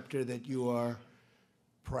new chapter that you are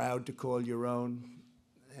proud to call your own.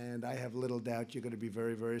 And I have little doubt you're going to be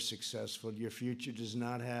very, very successful. Your future does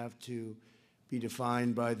not have to be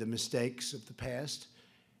defined by the mistakes of the past.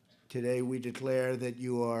 Today we declare that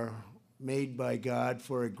you are made by God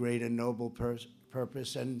for a great and noble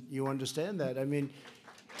purpose, and you understand that. I mean,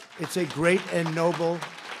 it's a great and noble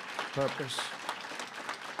purpose.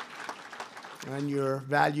 And you're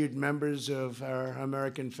valued members of our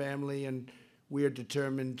American family, and we are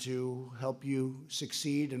determined to help you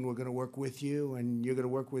succeed, and we're going to work with you, and you're going to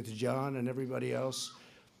work with John and everybody else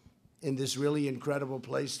in this really incredible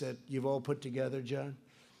place that you've all put together, John.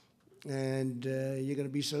 And you're going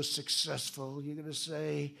to be so successful. You're going to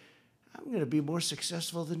say, I'm going to be more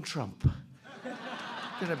successful than Trump.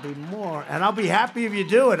 I'm going to be more. And I'll be happy if you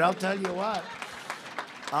do it. I'll tell you what.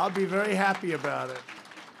 I'll be very happy about it.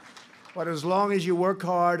 But as long as you work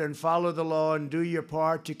hard and follow the law and do your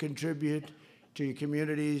part to contribute to your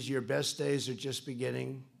communities, your best days are just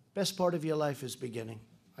beginning. Best part of your life is beginning.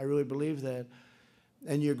 I really believe that.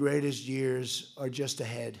 And your greatest years are just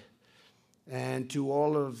ahead. And to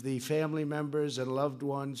all of the family members and loved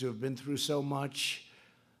ones who have been through so much,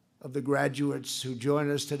 of the graduates who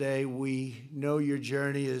join us today, we know your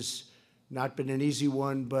journey has not been an easy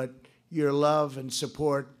one, but your love and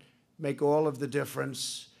support make all of the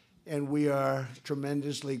difference. And we are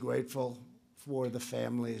tremendously grateful for the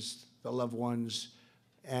families, the loved ones,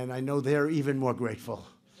 and I know they're even more grateful,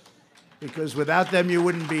 because without them, you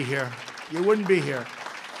wouldn't be here. You wouldn't be here.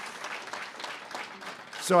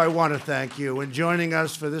 So I want to thank you. And joining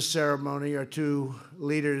us for this ceremony are two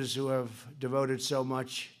leaders who have devoted so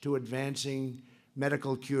much to advancing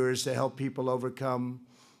medical cures to help people overcome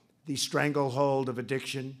the stranglehold of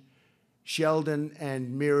addiction, Sheldon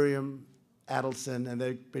and Miriam Adelson, and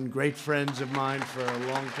they've been great friends of mine for a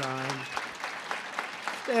long time.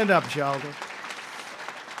 Stand up, Sheldon.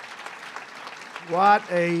 What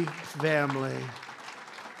a family.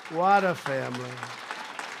 What a family.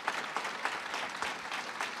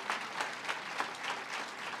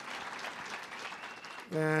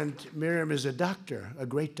 And Miriam is a doctor, a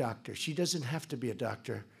great doctor. She doesn't have to be a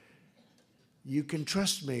doctor. You can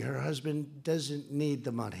trust me, her husband doesn't need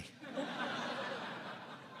the money.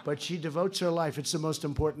 But she devotes her life, it's the most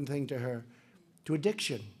important thing to her, to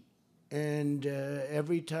addiction. And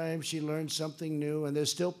every time she learns something new, and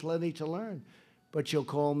there's still plenty to learn, but she'll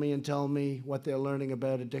call me and tell me what they're learning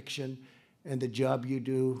about addiction and the job you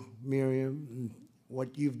do, Miriam, and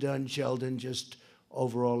what you've done, Sheldon, just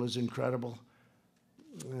overall is incredible.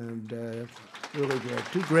 And really great.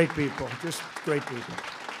 Two great people, just great people.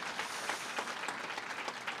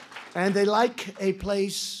 And they like a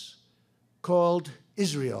place called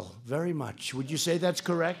Israel very much. Would you say that's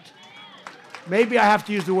correct? Maybe I have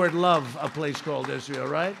to use the word love a place called Israel,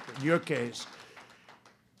 right? In your case.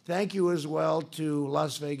 Thank you as well to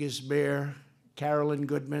Las Vegas Mayor Carolyn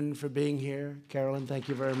Goodman for being here. Carolyn, thank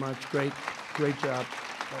you very much. Great job.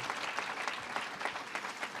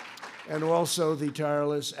 And also the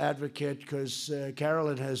tireless advocate, because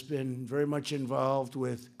Carolyn has been very much involved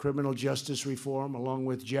with criminal justice reform, along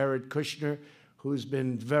with Jared Kushner, who's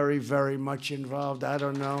been very, very much involved. I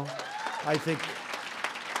don't know. I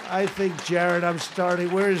think Jared,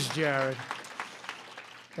 where's Jared?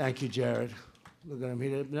 Thank you, Jared. Look at him. He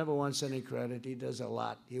never wants any credit. He does a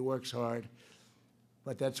lot. He works hard.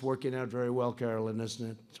 But that's working out very well, Carolyn, isn't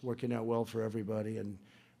it? It's working out well for everybody, and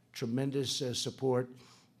tremendous support.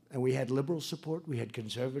 And we had liberal support, we had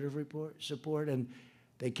conservative support, and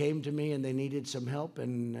they came to me and they needed some help,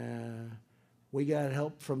 and we got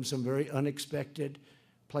help from some very unexpected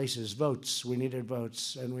places. Votes, we needed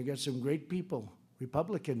votes, and we got some great people,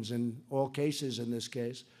 Republicans in all cases in this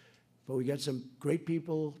case, but we got some great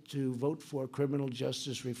people to vote for criminal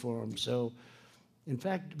justice reform. So, in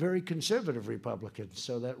fact, very conservative Republicans,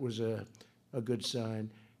 so that was a good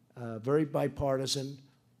sign. Very bipartisan.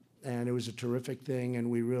 And it was a terrific thing, and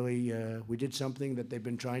we really, we did something that they've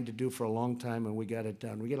been trying to do for a long time, and we got it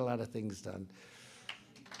done. We get a lot of things done.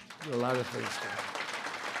 A lot of things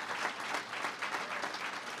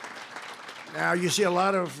done. Now, you see a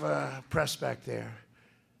lot of press back there.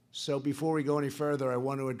 So before we go any further, I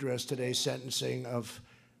want to address today's sentencing of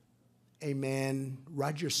a man,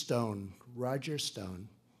 Roger Stone. Roger Stone.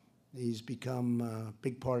 He's become a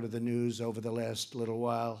big part of the news over the last little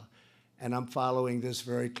while. And I'm following this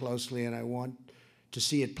very closely, and I want to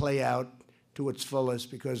see it play out to its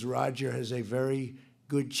fullest, because Roger has a very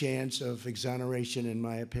good chance of exoneration, in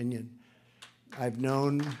my opinion. I've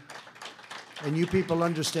known, and you people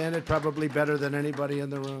understand it probably better than anybody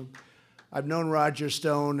in the room, I've known Roger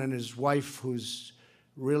Stone and his wife, who's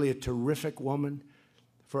really a terrific woman,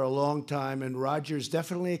 for a long time, and Roger's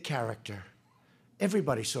definitely a character.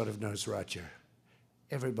 Everybody sort of knows Roger.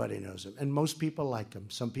 Everybody knows him, and most people like him.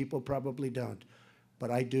 Some people probably don't,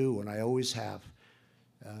 but I do, and I always have.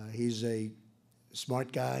 He's a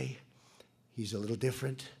smart guy. He's a little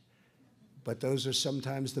different, but those are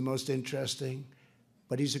sometimes the most interesting.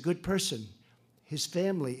 But he's a good person. His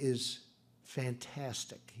family is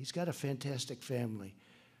fantastic. He's got a fantastic family,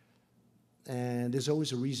 and there's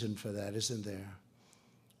always a reason for that, isn't there?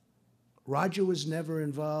 Roger was never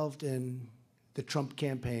involved in the Trump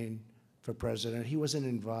campaign for president. He wasn't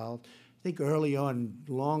involved. I think early on,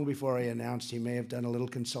 long before I announced, he may have done a little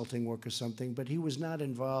consulting work or something, but he was not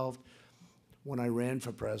involved when I ran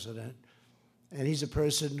for president. And he's a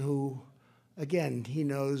person who, again, he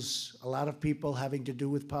knows a lot of people having to do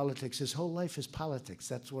with politics. His whole life is politics.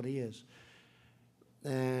 That's what he is.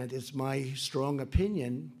 And it's my strong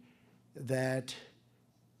opinion that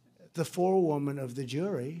the forewoman of the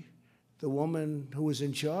jury, the woman who was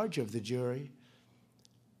in charge of the jury,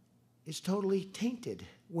 is totally tainted.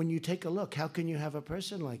 When you take a look, how can you have a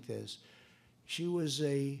person like this? She was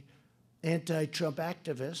a anti-Trump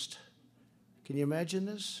activist. Can you imagine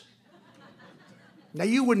this? Now,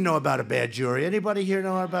 you wouldn't know about a bad jury. Anybody here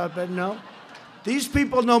know about bad? No? These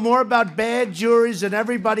people know more about bad juries than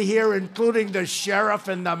everybody here, including the sheriff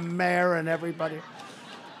and the mayor and everybody.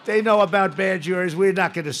 They know about bad juries. We're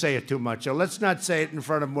not going to say it too much, so let's not say it in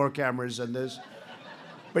front of more cameras than this.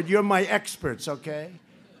 But you're my experts, okay?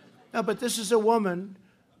 No, but this is a woman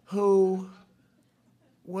who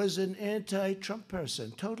was an anti-Trump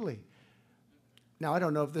person, totally. Now, I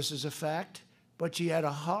don't know if this is a fact, but she had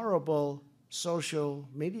a horrible social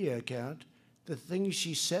media account. The things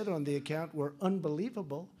she said on the account were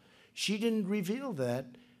unbelievable. She didn't reveal that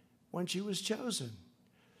when she was chosen.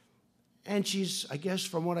 And she's, I guess,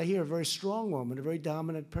 from what I hear, a very strong woman, a very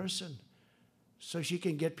dominant person. So she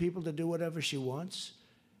can get people to do whatever she wants.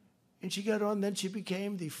 And she got on, then she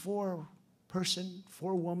became the four-woman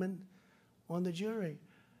on the jury.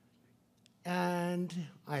 And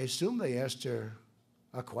I assume they asked her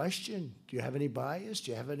a question. Do you have any bias? Do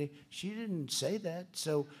you have any? She didn't say that.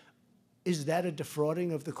 So is that a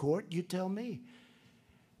defrauding of the court? You tell me.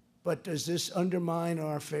 But does this undermine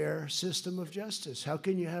our fair system of justice? How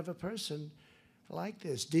can you have a person like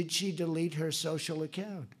this? Did she delete her social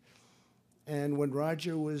account? And when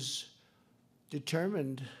Roger was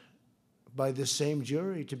determined by the same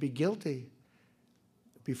jury to be guilty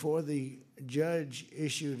before the judge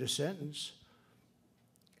issued a sentence,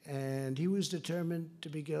 and he was determined to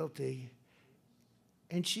be guilty,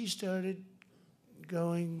 and she started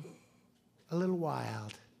going a little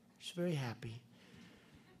wild. She's very happy.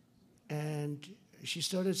 And she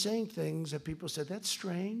started saying things that people said, that's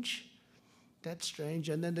strange. That's strange.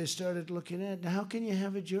 And then they started looking at, now how can you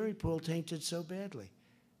have a jury pool tainted so badly?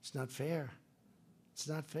 It's not fair. It's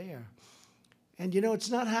not fair. And you know, it's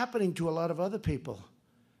not happening to a lot of other people.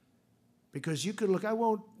 Because you could look, I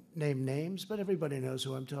won't name names, but everybody knows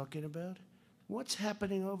who I'm talking about. What's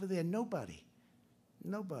happening over there? Nobody.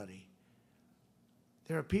 Nobody.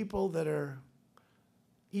 There are people that are,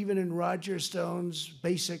 even in Roger Stone's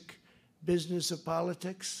basic business of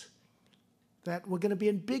politics, that were going to be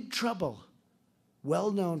in big trouble.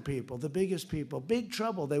 Well-known people, the biggest people, big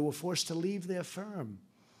trouble. They were forced to leave their firm.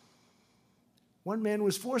 One man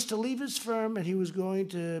was forced to leave his firm, and he was going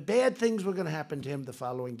to, bad things were going to happen to him the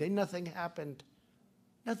following day. Nothing happened.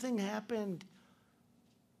 Nothing happened.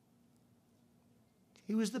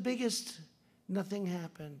 He was the biggest. Nothing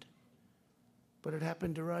happened. But it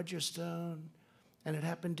happened to Roger Stone, and it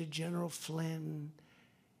happened to General Flynn,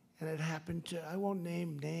 and it happened to, I won't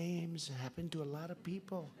name names, it happened to a lot of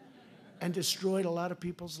people and destroyed a lot of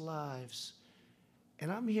people's lives.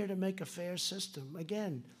 And I'm here to make a fair system.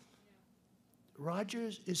 Again, Roger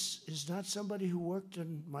is not somebody who worked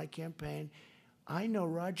in my campaign. I know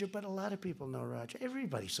Roger, but a lot of people know Roger.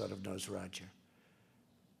 Everybody sort of knows Roger.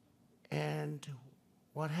 And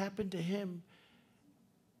what happened to him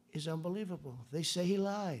is unbelievable. They say he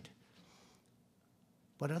lied.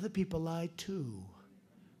 But other people lied too.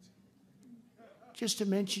 Just to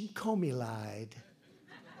mention, Comey lied.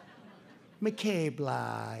 McCabe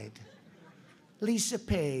lied. Lisa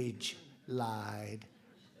Page lied.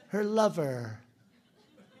 Her lover,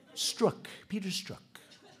 Peter Strzok,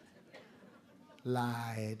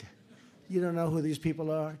 lied. You don't know who these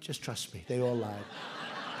people are? Just trust me, they all lied.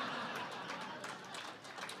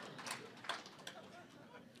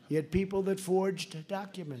 You had people that forged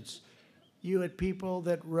documents. You had people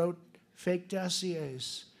that wrote fake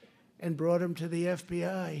dossiers and brought them to the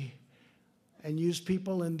FBI and used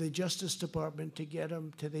people in the Justice Department to get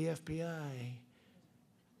them to the FBI.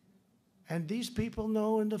 And these people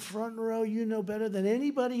know in the front row, you know better than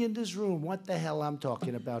anybody in this room what the hell I'm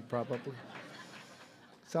talking about, probably.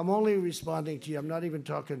 So I'm only responding to you. I'm not even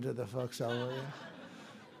talking to the folks over there.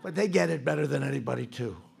 But they get it better than anybody,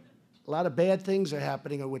 too. A lot of bad things are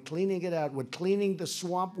happening, and we're cleaning it out. We're cleaning the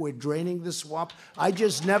swamp. We're draining the swamp. I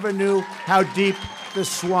just never knew how deep the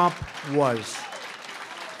swamp was.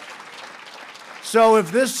 So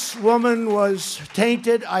if this woman was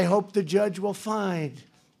tainted, I hope the judge will find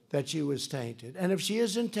that she was tainted. And if she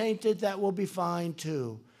isn't tainted, that will be fine,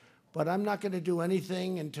 too. But I'm not going to do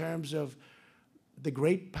anything in terms of the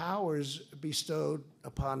great powers bestowed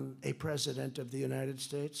upon a president of the United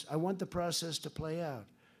States. I want the process to play out.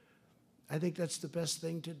 I think that's the best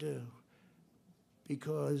thing to do,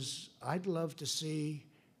 because I'd love to see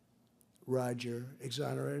Roger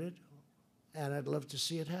exonerated, and I'd love to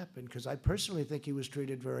see it happen, because I personally think he was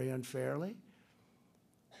treated very unfairly.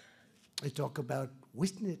 They talk about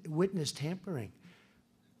witness tampering,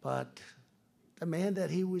 but the man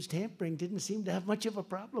that he was tampering didn't seem to have much of a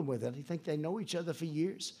problem with it. I think they know each other for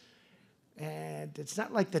years. And it's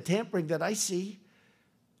not like the tampering that I see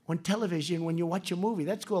on television when you watch a movie.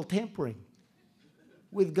 That's called tampering,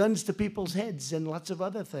 with guns to people's heads and lots of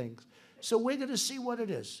other things. So we're going to see what it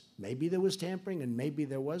is. Maybe there was tampering and maybe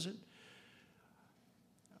there wasn't.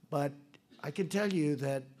 But I can tell you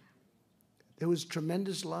that there was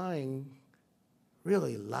tremendous lying,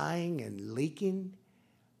 really lying and leaking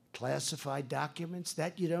classified documents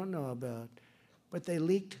that you don't know about. But they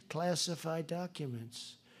leaked classified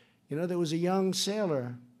documents. You know, there was a young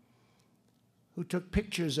sailor who took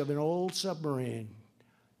pictures of an old submarine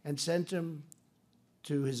and sent them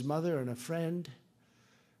to his mother and a friend,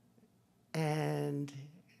 and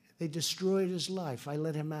they destroyed his life. I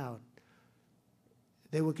let him out.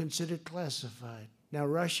 They were considered classified. Now,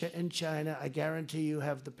 Russia and China, I guarantee you,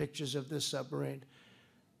 have the pictures of this submarine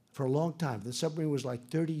for a long time. The submarine was like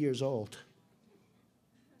 30 years old.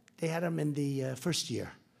 They had them in the first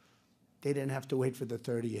year. They didn't have to wait for the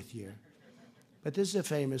 30th year. But this is a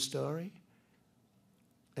famous story.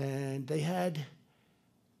 And they had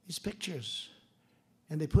these pictures,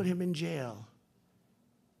 and they put him in jail.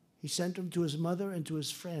 He sent them to his mother and to his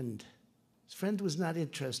friend. His friend was not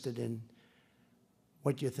interested in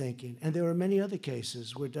what you're thinking. And there were many other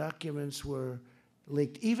cases where documents were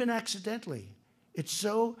leaked, even accidentally. It's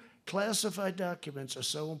so, classified documents are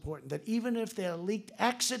so important that even if they're leaked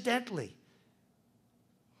accidentally.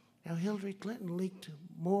 Now, Hillary Clinton leaked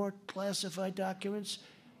more classified documents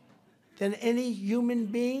than any human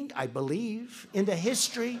being, I believe, in the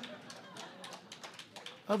history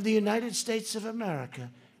of the United States of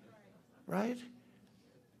America, right?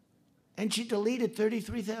 And she deleted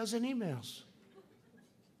 33,000 emails.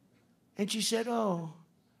 And she said, oh,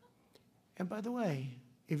 and by the way,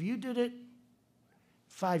 if you did it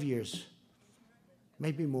 5 years,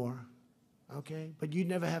 maybe more, okay? But you'd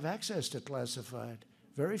never have access to classified.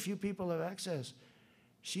 Very few people have access.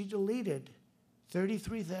 She deleted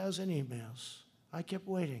 33,000 emails. I kept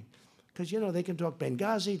waiting. Because, you know, they can talk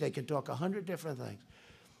Benghazi, they can talk 100 different things.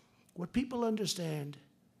 What people understand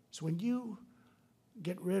is when you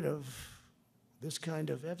get rid of this kind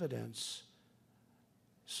of evidence,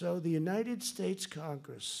 so the United States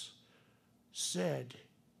Congress said,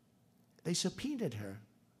 they subpoenaed her.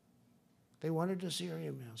 They wanted to see her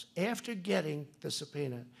emails. After getting the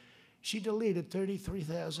subpoena, she deleted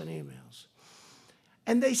 33,000 emails.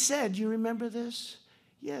 And they said, you remember this?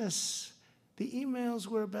 Yes, the emails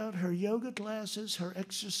were about her yoga classes, her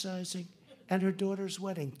exercising, and her daughter's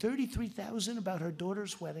wedding. 33,000 about her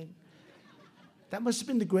daughter's wedding. That must have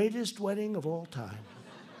been the greatest wedding of all time.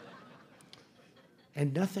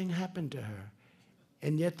 And nothing happened to her.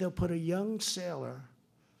 And yet they'll put a young sailor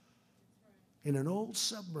in an old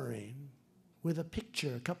submarine with a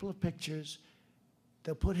picture, a couple of pictures.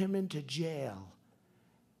 They'll put him into jail.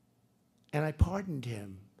 And I pardoned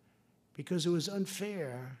him because it was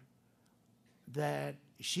unfair that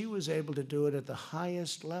she was able to do it at the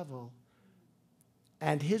highest level.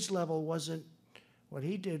 And his level wasn't, what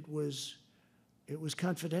he did was, it was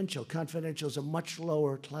confidential. Confidential is a much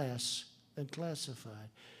lower class than classified.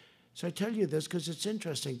 So I tell you this because it's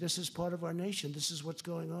interesting. This is part of our nation. This is what's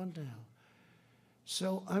going on now.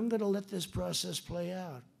 So I'm going to let this process play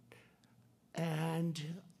out. And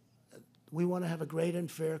we want to have a great and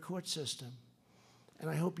fair court system. And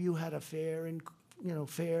I hope you had a fair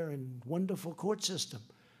and wonderful court system.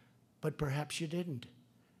 But perhaps you didn't.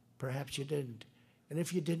 Perhaps you didn't. And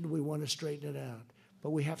if you didn't, we want to straighten it out.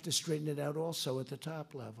 But we have to straighten it out also at the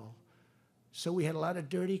top level. So we had a lot of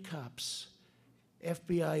dirty cops.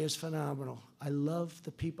 FBI is phenomenal. I love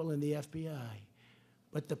the people in the FBI.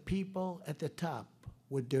 But the people at the top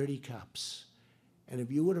were dirty cops. And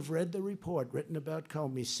if you would have read the report written about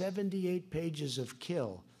Comey, 78 pages of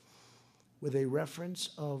kill with a reference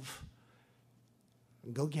of,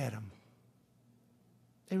 go get him.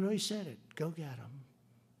 They really said it, go get him.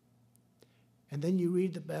 And then you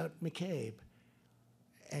read about McCabe,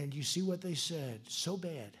 and you see what they said, so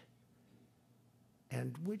bad.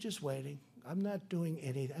 And we're just waiting. I'm not doing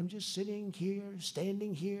anything. I'm just sitting here,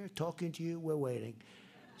 standing here, talking to you. We're waiting.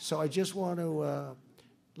 So I just want to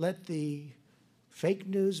let the fake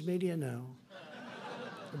news media know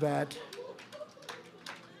that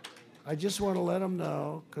I just want to let them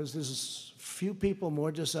know, because there's few people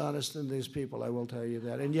more dishonest than these people, I will tell you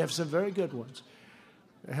that. And you have some very good ones.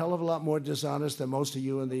 A hell of a lot more dishonest than most of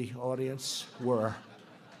you in the audience were.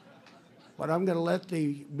 But I'm going to let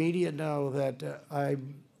the media know that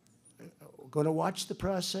I'm going to watch the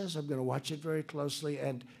process. I'm going to watch it very closely,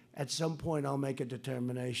 and at some point I'll make a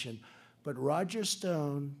determination. But Roger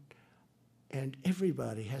Stone and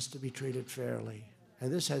everybody has to be treated fairly.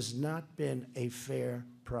 And this has not been a fair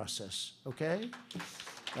process, okay?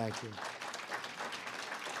 Thank you.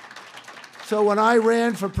 So when I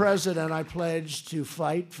ran for president, I pledged to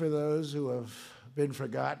fight for those who have been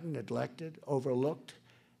forgotten, neglected, overlooked,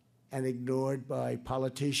 and ignored by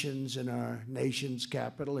politicians in our nation's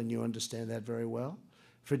capital, and you understand that very well.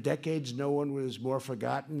 For decades, no one was more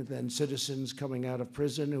forgotten than citizens coming out of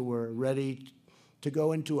prison who were ready to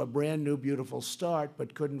go into a brand new, beautiful start,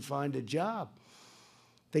 but couldn't find a job.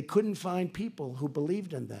 They couldn't find people who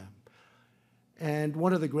believed in them. And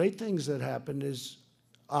one of the great things that happened is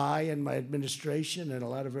I and my administration and a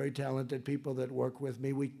lot of very talented people that work with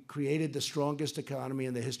me, we created the strongest economy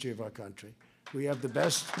in the history of our country. We have the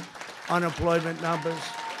best unemployment numbers.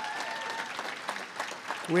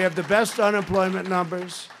 We have the best unemployment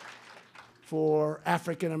numbers for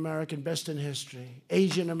African American, best in history.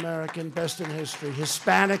 Asian American, best in history.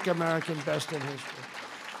 Hispanic American, best in history.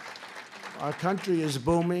 Our country is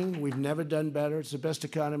booming. We've never done better. It's the best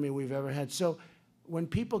economy we've ever had. So when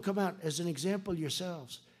people come out, as an example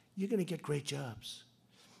yourselves, you're going to get great jobs.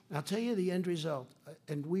 And I'll tell you the end result,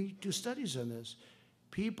 and we do studies on this.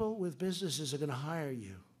 People with businesses are going to hire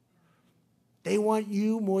you. They want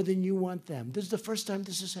you more than you want them. This is the first time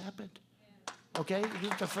this has happened. Okay?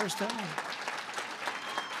 This is the first time.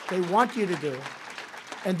 They want you to do it.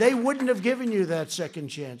 And they wouldn't have given you that second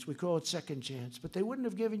chance. We call it second chance. But they wouldn't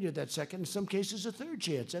have given you that second, in some cases a third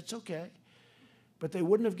chance. That's okay. But they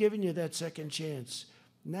wouldn't have given you that second chance.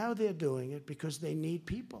 Now they're doing it because they need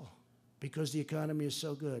people, because the economy is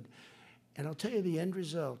so good. And I'll tell you the end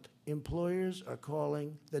result. Employers are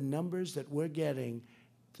calling the numbers that we're getting,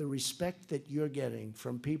 the respect that you're getting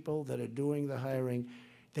from people that are doing the hiring.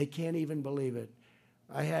 They can't even believe it.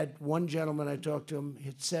 I had one gentleman, I talked to him, he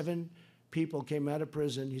had 7 people came out of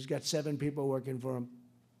prison. He's got 7 people working for him.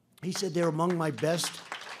 He said they're among my best.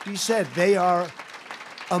 He said they are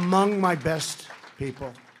among my best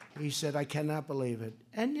people. He said, I cannot believe it.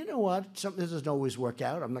 And you know what? Something doesn't always work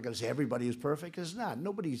out. I'm not going to say everybody is perfect. It's not.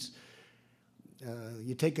 Nobody's,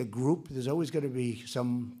 you take a group, there's always going to be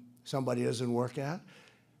somebody doesn't work out.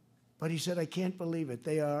 But he said, I can't believe it.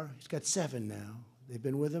 He's got 7 now. They've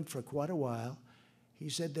been with him for quite a while. He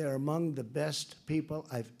said they're among the best people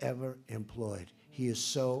I've ever employed. He is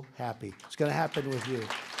so happy. It's going to happen with you.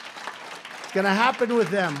 It's going to happen with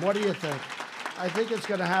them. What do you think? I think it's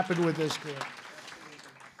going to happen with this group.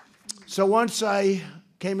 So once I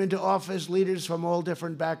came into office, leaders from all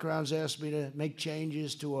different backgrounds asked me to make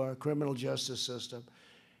changes to our criminal justice system.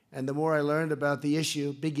 And the more I learned about the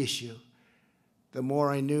issue, big issue, the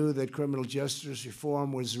more I knew that criminal justice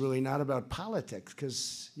reform was really not about politics,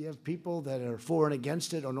 because you have people that are for and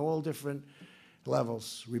against it on all different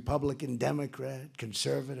levels: Republican, Democrat,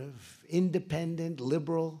 conservative, independent,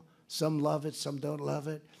 liberal. Some love it, some don't love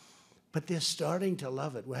it. But they're starting to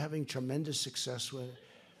love it. We're having tremendous success with it.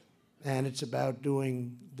 And it's about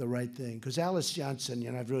doing the right thing. Because Alice Johnson,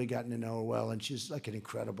 I've really gotten to know her well, and she's like an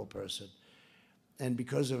incredible person. And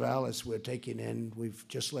because of Alice, we've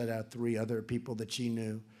just let out 3 other people that she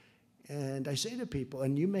knew. And I say to people,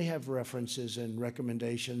 and you may have references and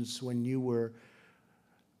recommendations when you were,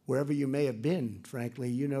 wherever you may have been, frankly,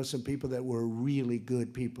 you know some people that were really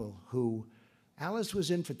good people who, Alice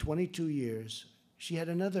was in for 22 years. She had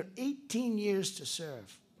another 18 years to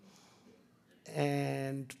serve.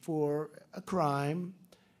 And for a crime,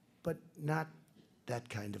 but not that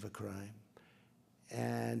kind of a crime.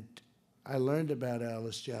 And I learned about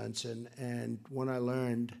Alice Johnson, and when I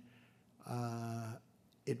learned,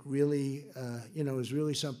 it really, it was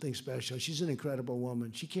really something special. She's an incredible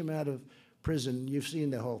woman. She came out of prison. You've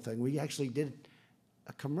seen the whole thing. We actually did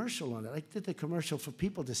a commercial on it. I did the commercial for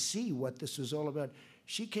people to see what this was all about.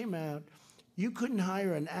 She came out. You couldn't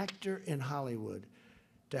hire an actor in Hollywood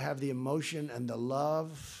to have the emotion and the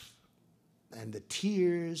love and the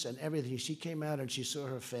tears and everything. She came out and she saw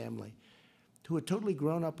her family, who had totally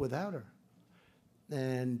grown up without her.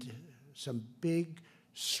 And some big,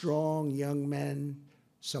 strong young men,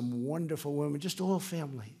 some wonderful women, just all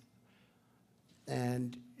family.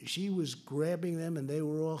 And she was grabbing them, and they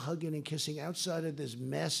were all hugging and kissing outside of this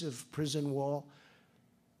massive prison wall.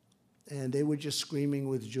 And they were just screaming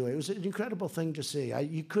with joy. It was an incredible thing to see.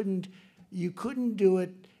 You couldn't do it.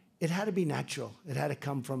 It had to be natural. It had to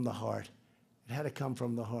come from the heart. It had to come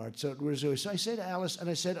from the heart. So it was always, so I say to Alice, and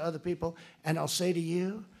I say to other people, and I'll say to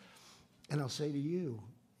you, you're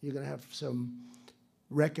going to have some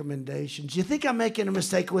recommendations. You think I'm making a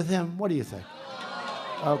mistake with him? What do you think?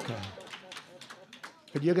 Okay.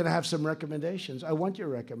 But you're going to have some recommendations. I want your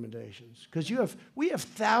recommendations. Because we have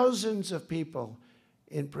thousands of people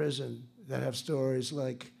in prison that have stories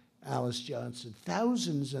like Alice Johnson.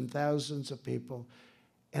 Thousands and thousands of people.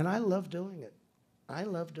 And I love doing it. I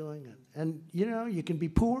love doing it. And, you can be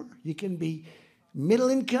poor. You can be middle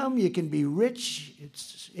income. You can be rich.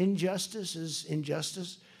 Injustice is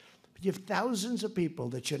injustice. But you have thousands of people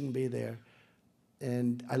that shouldn't be there.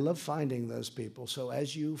 And I love finding those people. So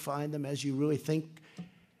as you find them, as you really think,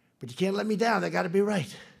 but you can't let me down. They got to be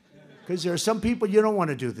right. Because there are some people you don't want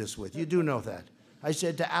to do this with. You do know that. I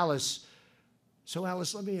said to Alice, so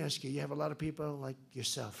Alice, let me ask you have a lot of people like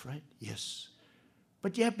yourself, right? Yes.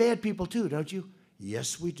 But you have bad people too, don't you?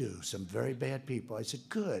 Yes, we do. Some very bad people. I said,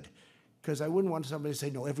 good. Because I wouldn't want somebody to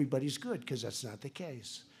say, no, everybody's good, because that's not the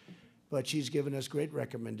case. But she's given us great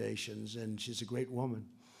recommendations, and she's a great woman.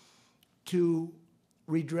 To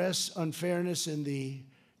redress unfairness in the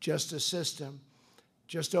justice system,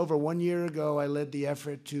 just over 1 year ago, I led the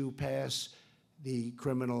effort to pass the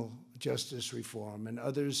criminal justice reform, and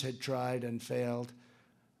others had tried and failed.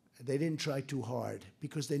 They didn't try too hard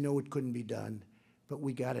because they know it couldn't be done, but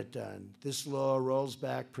we got it done. This law rolls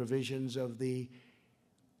back provisions of the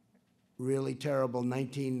really terrible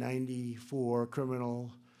 1994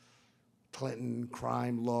 criminal Clinton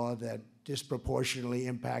crime law that disproportionately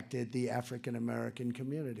impacted the African American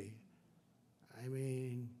community. I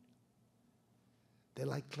mean, they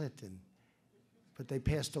like Clinton, but they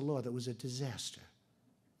passed a law that was a disaster.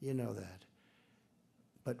 You know that.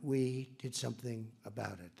 But we did something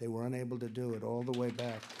about it. They were unable to do it all the way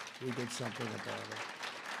back. We did something about it.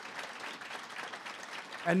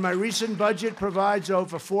 And my recent budget provides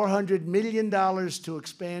over $400 million to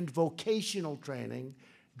expand vocational training,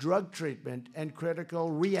 drug treatment, and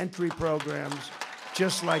critical reentry programs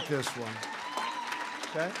just like this one.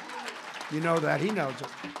 Okay? You know that. He knows it.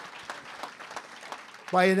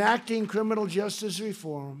 By enacting criminal justice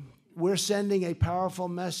reform, we're sending a powerful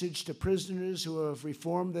message to prisoners who have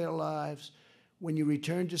reformed their lives. When you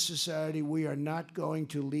return to society, we are not going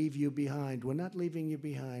to leave you behind. We're not leaving you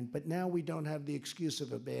behind. But now we don't have the excuse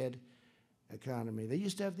of a bad economy. They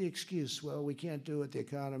used to have the excuse, well, we can't do it. The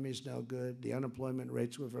economy's no good. The unemployment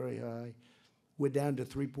rates were very high. We're down to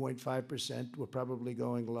 3.5%. We're probably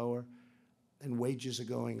going lower. And wages are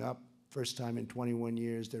going up. First time in 21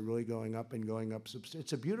 years, they're really going up and going up.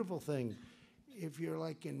 It's a beautiful thing. If you're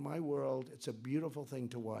like in my world, it's a beautiful thing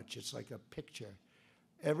to watch. It's like a picture.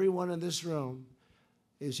 Everyone in this room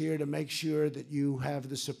is here to make sure that you have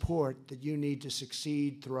the support that you need to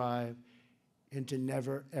succeed, thrive, and to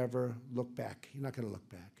never, ever look back. You're not going to look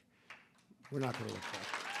back. We're not going to look back.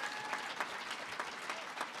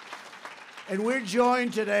 And we're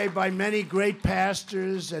joined today by many great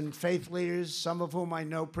pastors and faith leaders, some of whom I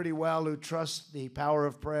know pretty well, who trust the power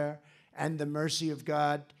of prayer and the mercy of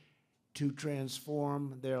God to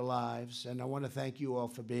transform their lives. And I want to thank you all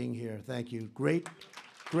for being here. Thank you. Great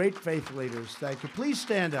faith leaders. Thank you. Please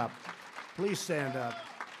stand up. Please stand up.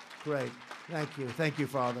 Great. Thank you. Thank you,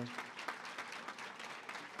 Father.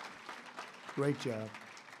 Great job.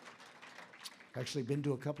 Actually been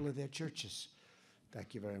to a couple of their churches.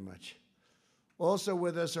 Thank you very much. Also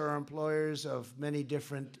with us are employers of many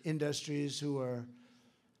different industries who are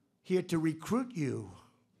here to recruit you.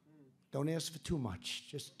 Don't ask for too much.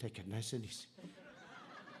 Just take it nice and easy.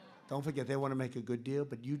 Don't forget, they want to make a good deal,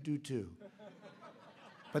 but you do too.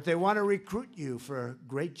 But they want to recruit you for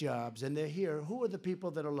great jobs, and they're here. Who are the people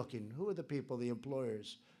that are looking? Who are the people, the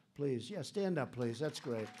employers? Please, yeah, stand up, please. That's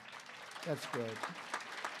great. That's great.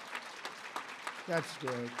 That's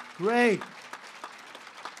great. Great.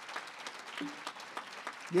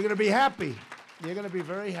 You're going to be happy. You're going to be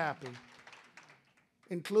very happy,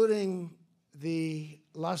 including the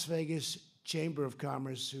Las Vegas Chamber of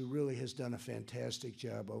Commerce, who really has done a fantastic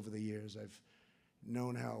job over the years. I've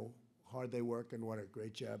known how hard they work and what a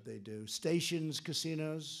great job they do. Stations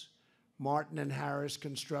Casinos, Martin and Harris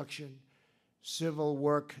Construction, Civil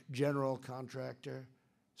Work General Contractor,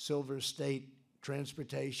 Silver State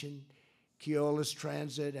Transportation, Keolis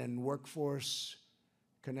Transit and Workforce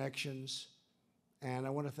Connections. And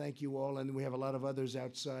I want to thank you all, and we have a lot of others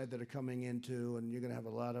outside that are coming in too, and you're going to have a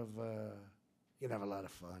lot of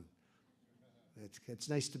fun. It's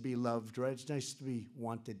nice to be loved, right? It's nice to be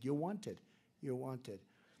wanted. You're wanted. You're wanted.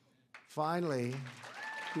 Finally,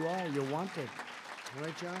 you are. You're wanted. All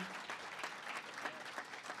right, John?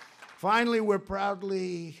 Finally, we're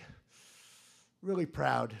really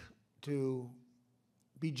proud to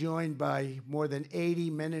be joined by more than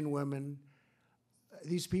 80 men and women.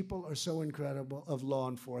 These people are so incredible, of law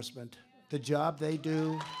enforcement. The job they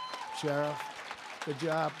do, Sheriff, the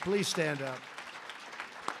job. Please stand up.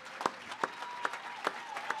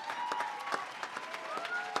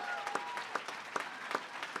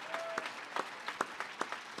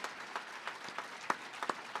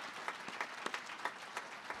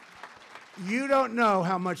 You don't know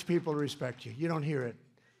how much people respect you. You don't hear it.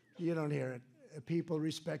 You don't hear it. People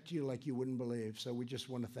respect you like you wouldn't believe. So we just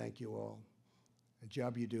want to thank you all. The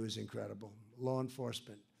job you do is incredible. Law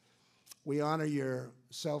enforcement. We honor your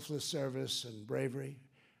selfless service and bravery.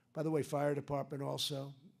 By the way, fire department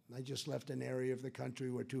also. I just left an area of the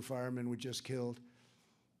country where 2 firemen were just killed.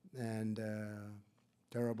 And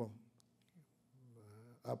terrible.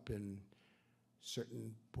 Up in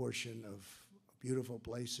certain portion of a beautiful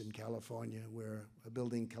place in California where a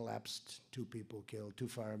building collapsed, 2 people killed, 2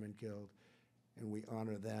 firemen killed. And we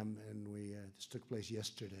honor them, and this took place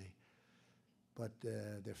yesterday. But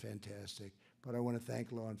they're fantastic. But I want to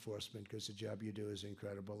thank law enforcement because the job you do is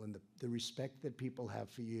incredible. And the respect that people have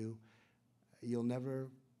for you, you'll never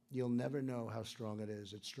know how strong it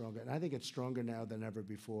is. It's stronger. And I think it's stronger now than ever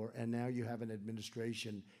before. And now you have an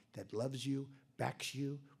administration that loves you, backs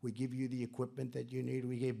you. We give you the equipment that you need.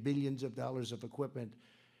 We gave billions of dollars of equipment.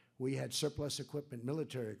 We had surplus equipment,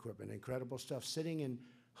 military equipment, incredible stuff, sitting in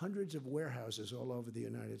hundreds of warehouses all over the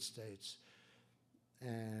United States.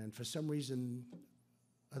 And for some reason,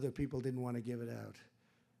 other people didn't want to give it out.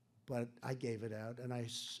 But I gave it out, and I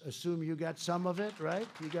assume you got some of it, right?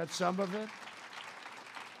 You got some of it?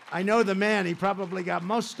 I know the man, he probably got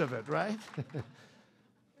most of it, right?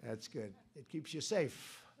 That's good. It keeps you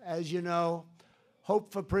safe. As you know,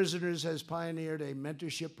 Hope for Prisoners has pioneered a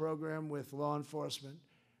mentorship program with law enforcement,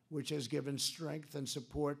 which has given strength and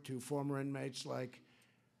support to former inmates like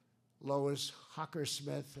Lois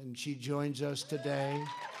Hockersmith, and she joins us today.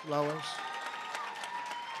 Lois.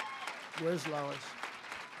 Where's Lois?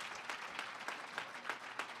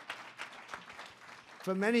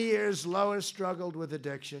 For many years, Lois struggled with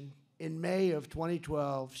addiction. In May of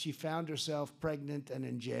 2012, she found herself pregnant and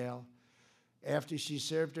in jail. After she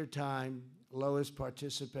served her time, Lois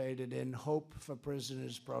participated in Hope for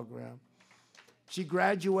Prisoners program. She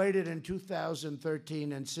graduated in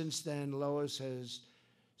 2013, and since then, Lois has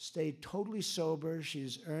stayed totally sober.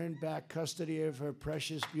 She's earned back custody of her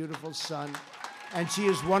precious, beautiful son, and she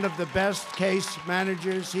is one of the best case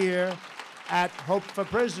managers here at Hope for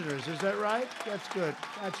Prisoners. Is that right? That's good.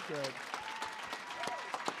 That's good.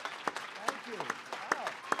 Thank you. Wow.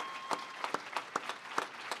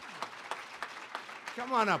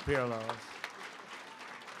 Come on up here, Lois.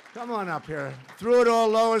 Come on up here. Through it all,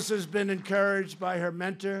 Lois has been encouraged by her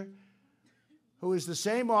mentor, who is the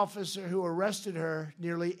same officer who arrested her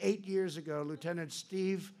nearly 8 years ago, Lieutenant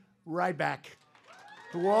Steve Ryback,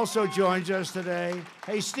 who also joins us today.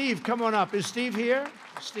 Hey, Steve, come on up. Is Steve here?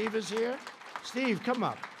 Steve is here. Steve, come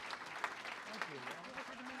up. Thank you.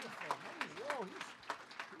 Whoa,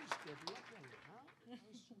 he's good looking, huh? Come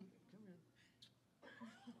here.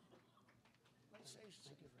 Let's say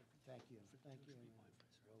thank you.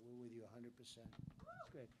 We're with you 100%.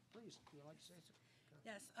 That's great. Please, do you like to say something?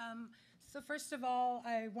 Yes. So first of all,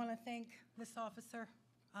 I want to thank this officer.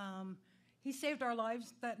 He saved our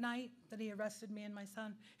lives that night that he arrested me and my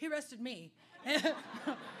son. He arrested me.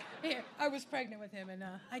 I was pregnant with him, and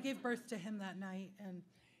I gave birth to him that night. And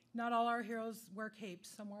not all our heroes wear capes.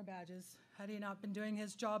 Some wear badges. Had he not been doing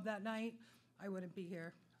his job that night, I wouldn't be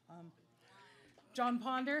here. John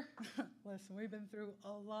Ponder, listen, we've been through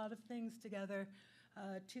a lot of things together.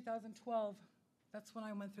 2012, that's when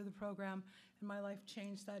I went through the program, and my life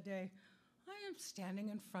changed that day. I am standing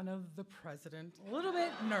in front of the president, a little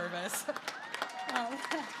bit nervous.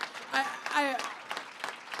 I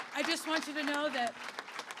just want you to know that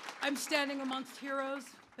I'm standing amongst heroes,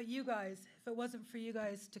 but you guys, if it wasn't for you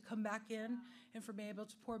guys to come back in and for me able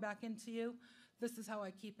to pour back into you, this is how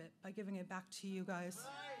I keep it, by giving it back to you guys.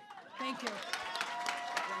 Thank you.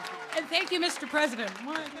 And thank you, Mr. President.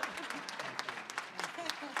 Thank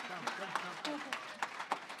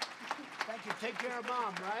you. Take care of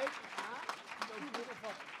Mom, right? Huh? So beautiful.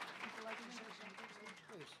 Would you like to say something,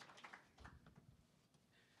 please?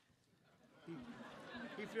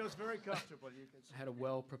 He feels very comfortable. You can I had a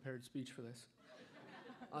well-prepared speech for this.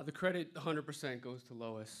 The credit 100% goes to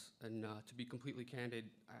Lois, and to be completely candid,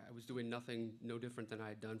 I was doing nothing no different than I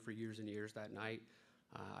had done for years and years that night.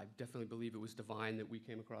 I definitely believe it was divine that we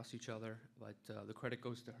came across each other, but the credit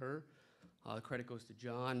goes to her, the credit goes to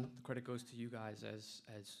John, the credit goes to you guys as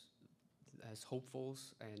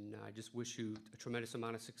hopefuls, and I just wish you a tremendous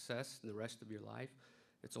amount of success in the rest of your life.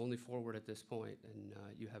 It's only forward at this point, and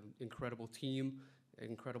you have an incredible team, an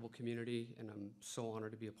incredible community, and I'm so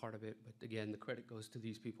honored to be a part of it. But again, the credit goes to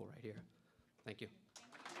these people right here. Thank you.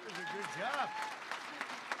 That was a good job.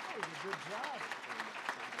 That was a good job.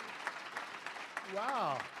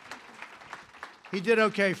 Wow. He did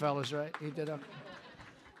okay, fellas, right? He did okay.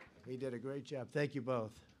 He did a great job. Thank you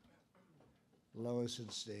both, Lois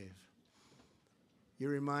and Steve. You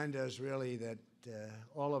remind us really that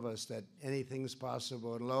all of us, that anything's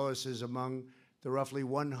possible. And Lois is among the roughly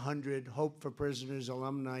 100 Hope for Prisoners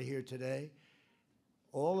alumni here today,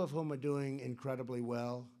 all of whom are doing incredibly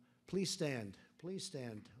well. Please stand. Please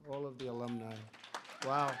stand, all of the alumni.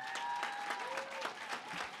 Wow.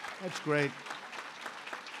 That's great.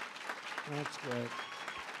 That's great.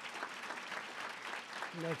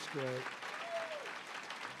 That's great.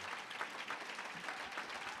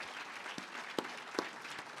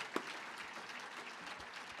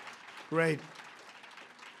 Great.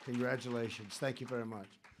 Congratulations. Thank you very much.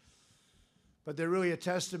 But they're really a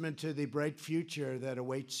testament to the bright future that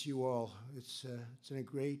awaits you all. It's a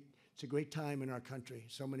great time in our country,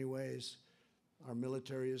 so many ways. Our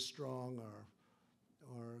military is strong.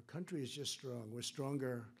 Our country is just strong. We're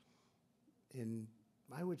stronger in,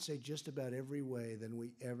 I would say, just about every way than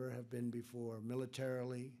we ever have been before.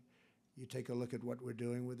 Militarily, you take a look at what we're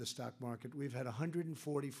doing with the stock market. We've had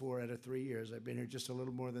 144 out of 3 years. I've been here just a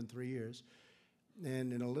little more than 3 years.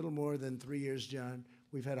 And in a little more than 3 years, John,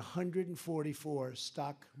 we've had 144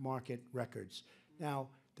 stock market records. Now,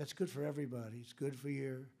 that's good for everybody. It's good for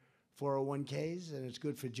your 401ks, and it's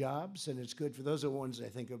good for jobs, and it's good for, those are the ones I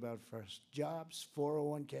think about first. Jobs,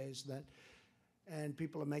 401ks, and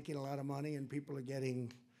people are making a lot of money, and people are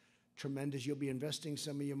getting tremendous. You'll be investing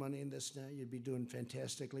some of your money in this now. You'd be doing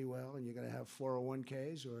fantastically well, and you're going to have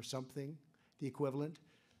 401ks or something, the equivalent,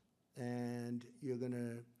 and you're going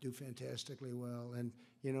to do fantastically well. And,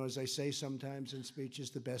 you know, as I say sometimes in speeches,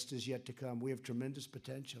 the best is yet to come. We have tremendous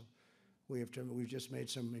potential. We've just made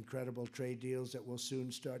some incredible trade deals that will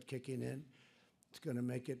soon start kicking in. It's going to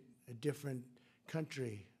make it a different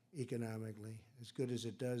country economically. As good as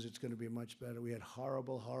it does, it's going to be much better. We had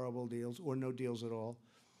horrible, horrible deals, or no deals at all.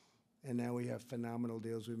 And now we have phenomenal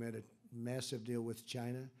deals. We made a massive deal with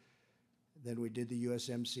China. Then we did the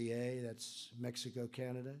USMCA, that's Mexico,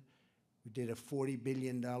 Canada. We did a $40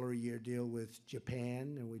 billion a year deal with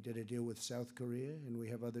Japan, and we did a deal with South Korea, and we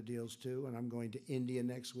have other deals too. And I'm going to India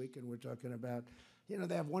next week, and we're talking about, you know,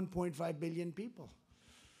 they have 1.5 billion people.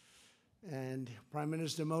 And Prime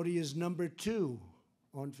Minister Modi is number 2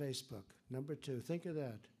 on Facebook. Number 2. Think of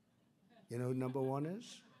that. You know who number 1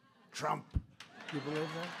 is? Trump. You believe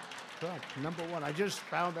that? Trump. Number 1. I just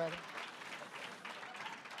found that.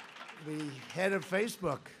 The head of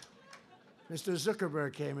Facebook, Mr.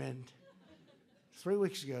 Zuckerberg, came in 3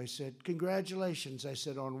 weeks ago. He said, "Congratulations." I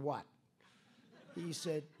said, "On what?" He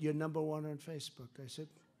said, "You're number 1 on Facebook." I said,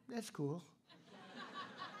 "That's cool."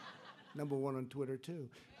 Number 1 on Twitter, too.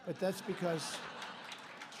 But that's because,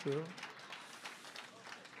 true.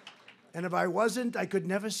 And if I wasn't, I could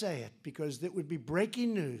never say it, because it would be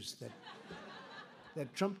breaking news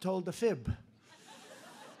that Trump told a fib.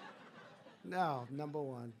 No, number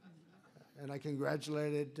 1. And I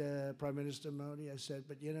congratulated Prime Minister Modi. I said,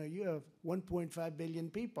 "But you know, you have 1.5 billion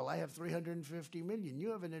people. I have 350 million. You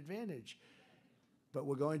have an advantage." But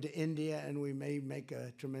we're going to India, and we may make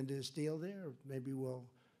a tremendous deal there. Maybe we'll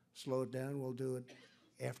slow it down. We'll do it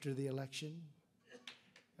after the election.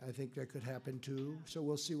 I think that could happen too. So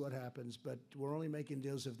we'll see what happens. But we're only making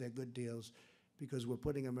deals if they're good deals, because we're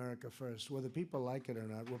putting America first. Whether people like it or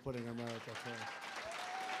not, we're putting America first.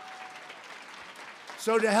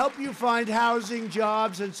 So to help you find housing,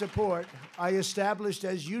 jobs, and support, I established,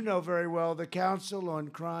 as you know very well, the Council on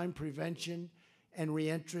Crime Prevention and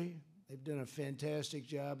Reentry. They've done a fantastic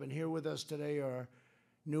job. And here with us today are our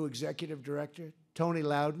new executive director, Tony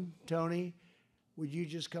Loudon. Tony, would you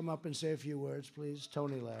just come up and say a few words, please?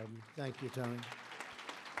 Tony Loudon. Thank you, Tony.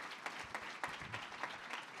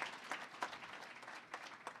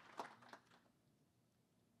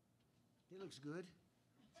 He looks good.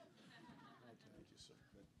 Thank you, sir.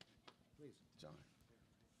 Please, John.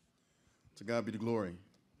 To God be the glory.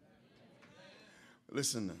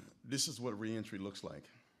 Listen, this is what reentry looks like.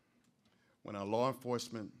 When our law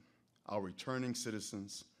enforcement, our returning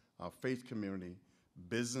citizens, our faith community,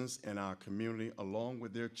 business, and our community, along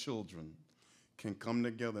with their children, can come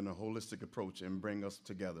together in a holistic approach and bring us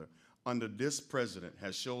together. Under this president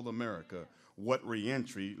has showed America what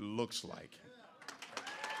reentry looks like.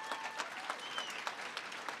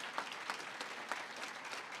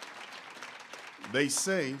 They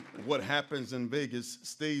say what happens in Vegas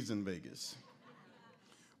stays in Vegas.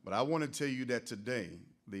 But I want to tell you that today,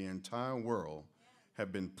 the entire world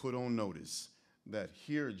have been put on notice that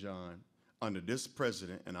here, John, under this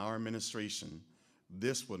president and our administration,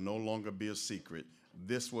 this will no longer be a secret.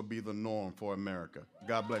 This will be the norm for America.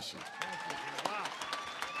 God bless you. Wow.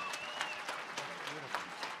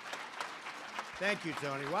 Thank you,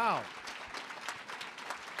 Tony. Wow.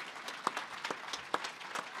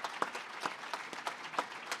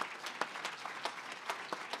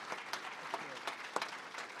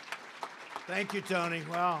 Thank you, Tony.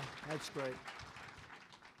 Wow, that's great.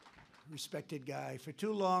 Respected guy. For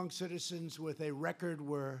too long, citizens with a record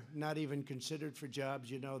were not even considered for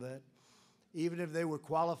jobs. You know that. Even if they were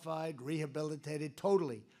qualified, rehabilitated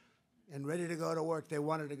totally, and ready to go to work, they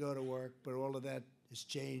wanted to go to work. But all of that is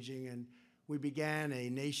changing, and we began a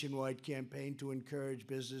nationwide campaign to encourage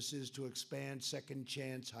businesses to expand second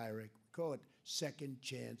chance hiring. We call it second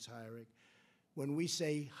chance hiring. When we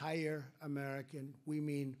say hire American, we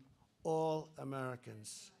mean all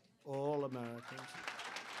Americans. All Americans.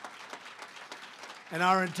 And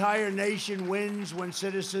our entire nation wins when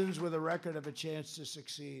citizens with a record have a chance to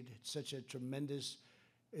succeed. It's such a tremendous,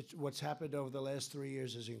 what's happened over the last 3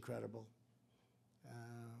 years is incredible.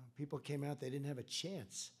 People came out, they didn't have a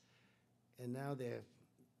chance. And now they're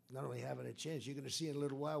not only having a chance, you're going to see in a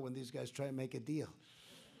little while when these guys try and make a deal.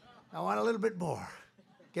 I want a little bit more.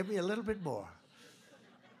 Give me a little bit more.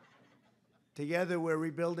 Together, we're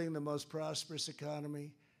rebuilding the most prosperous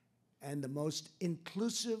economy and the most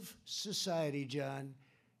inclusive society, John,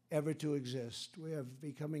 ever to exist. We are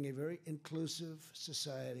becoming a very inclusive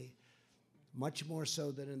society, much more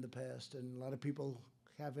so than in the past. And a lot of people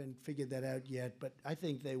haven't figured that out yet, but I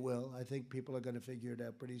think they will. I think people are going to figure it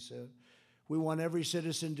out pretty soon. We want every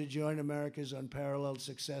citizen to join America's unparalleled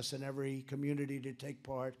success and every community to take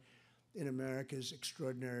part in America's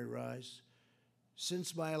extraordinary rise.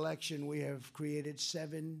 Since my election, we have created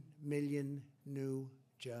 7 million new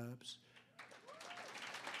jobs.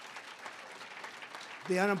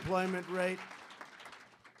 The unemployment rate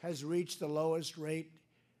has reached the lowest rate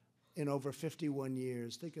in over 51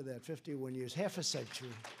 years. Think of that, 51 years, half a century.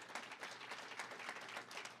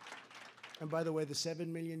 And by the way, the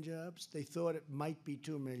 7 million jobs, they thought it might be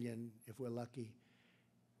 2 million if we're lucky.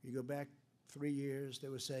 You go back 3 years, they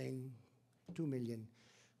were saying 2 million.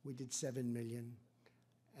 We did 7 million,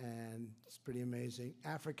 and it's pretty amazing.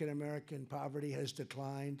 African American poverty has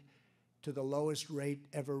declined to the lowest rate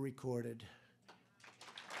ever recorded.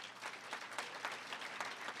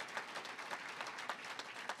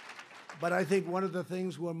 But I think one of the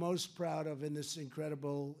things we're most proud of in this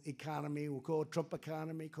incredible economy, we'll call it Trump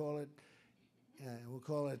economy, we'll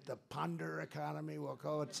call it the Ponder economy, we'll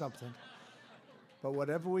call it something. But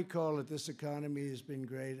whatever we call it, this economy has been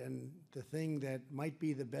great. And the thing that might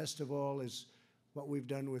be the best of all is what we've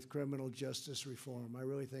done with criminal justice reform. I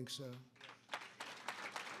really think so.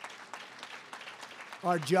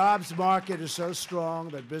 Our jobs market is so strong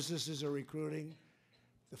that businesses are recruiting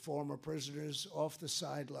the former prisoners off the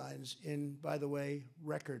sidelines in, by the way,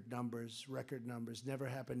 record numbers. Never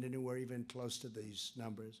happened anywhere even close to these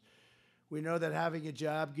numbers. We know that having a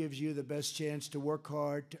job gives you the best chance to work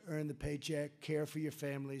hard, to earn the paycheck, care for your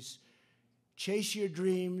families, chase your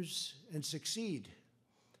dreams, and succeed.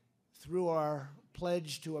 Through our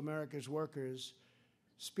pledge to America's workers,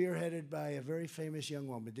 spearheaded by a very famous young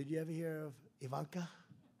woman. Did you ever hear of Ivanka?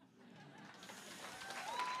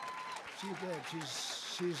 She did.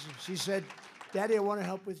 She said, "Daddy, I want to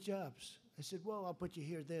help with jobs." I said, "Well, I'll put you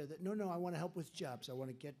here, there." No, I want to help with jobs. I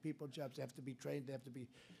want to get people jobs. They have to be trained. They have to be.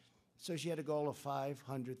 So she had a goal of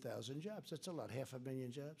 500,000 jobs. That's a lot,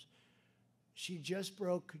 500,000 jobs. She just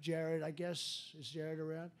broke Jared, I guess. Is Jared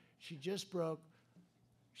around? She just broke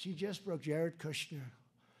Jared Kushner.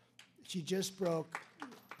 She just broke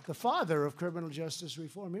the father of criminal justice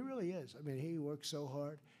reform. He really is. I mean, he worked so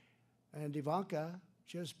hard. And Ivanka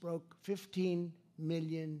just broke 15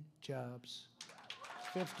 million jobs.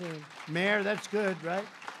 15. Mayor, that's good, right?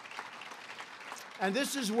 And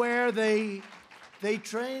this is where they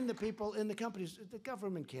train the people in the companies. The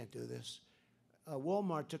government can't do this.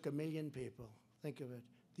 Walmart took 1 million people. Think of it.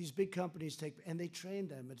 These big companies and they train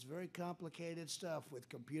them. It's very complicated stuff with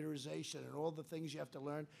computerization and all the things you have to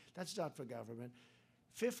learn. That's not for government.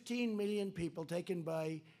 15 million people taken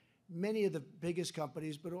by many of the biggest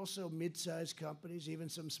companies, but also mid-sized companies, even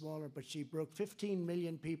some smaller. But she broke 15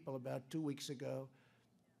 million people about 2 weeks ago.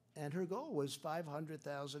 And her goal was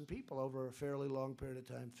 500,000 people over a fairly long period of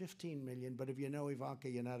time, 15 million. But if you know Ivanka,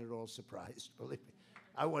 you're not at all surprised, believe me.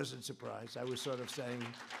 I wasn't surprised. I was sort of saying,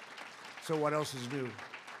 so what else is new?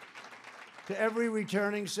 To every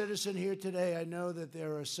returning citizen here today, I know that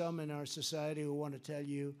there are some in our society who want to tell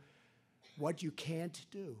you what you can't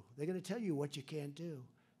do. They're going to tell you what you can't do.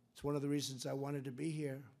 It's one of the reasons I wanted to be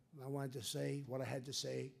here. I wanted to say what I had to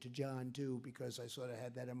say to John, too, because I sort of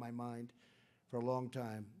had that in my mind for a long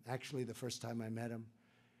time, actually the first time I met him.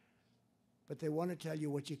 But they want to tell you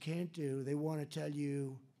what you can't do. They want to tell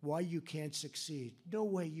you why you can't succeed. No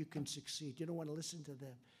way you can succeed. You don't want to listen to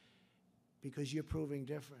them because you're proving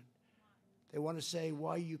different. They want to say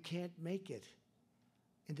why you can't make it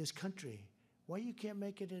in this country, why you can't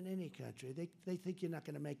make it in any country. They think you're not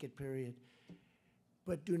going to make it, period.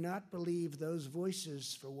 But do not believe those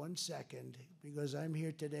voices for 1 second, because I'm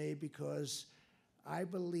here today because I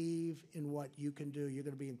believe in what you can do. You're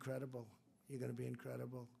going to be incredible. You're going to be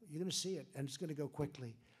incredible. You're going to see it, and it's going to go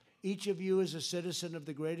quickly. Each of you is a citizen of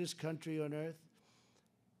the greatest country on earth.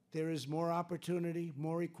 There is more opportunity,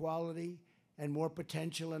 more equality, and more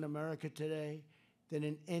potential in America today than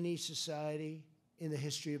in any society in the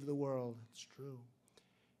history of the world. It's true.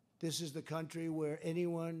 This is the country where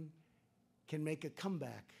anyone can make a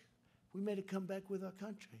comeback. We made a comeback with our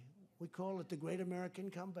country. We call it the Great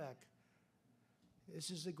American Comeback.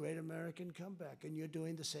 This is the Great American Comeback, and you're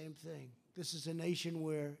doing the same thing. This is a nation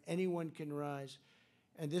where anyone can rise,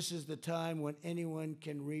 and this is the time when anyone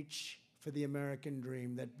can reach for the American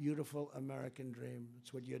dream, that beautiful American dream.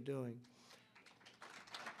 That's what you're doing.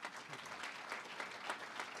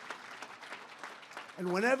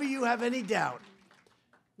 And whenever you have any doubt,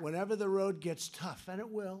 whenever the road gets tough, and it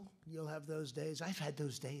will, you'll have those days. I've had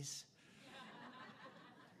those days.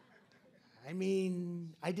 I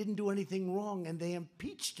mean, I didn't do anything wrong, and they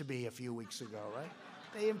impeached me a few weeks ago, right?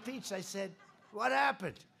 They impeached. I said, what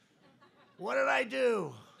happened? What did I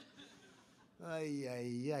do? Ay,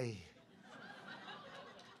 ay, ay.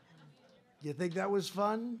 You think that was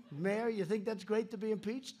fun, Mayor? You think that's great to be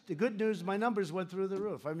impeached? The good news, my numbers went through the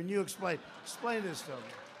roof. I mean, you explain this to me.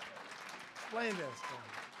 Explain this to me.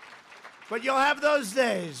 But you'll have those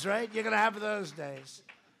days, right? You're going to have those days.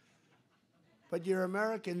 But you're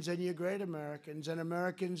Americans, and you're great Americans, and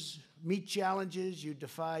Americans meet challenges, you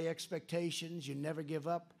defy expectations, you never give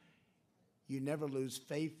up, You never lose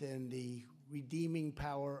faith in the redeeming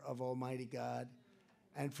power of Almighty God.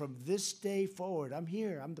 And from this day forward, I'm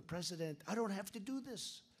here. I'm the president. I don't have to do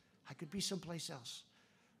this. I could be someplace else.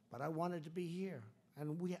 But I wanted to be here.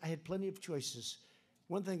 And I had plenty of choices.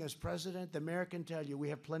 One thing as president, the mayor can tell you, we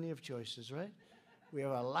have plenty of choices, right? We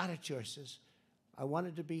have a lot of choices. I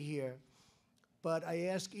wanted to be here. But I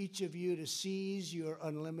ask each of you to seize your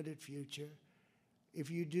unlimited future. If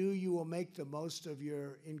you do, you will make the most of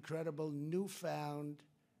your incredible newfound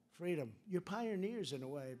freedom. You're pioneers in a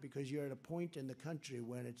way because you're at a point in the country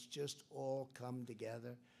when it's just all come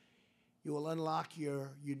together. You will unlock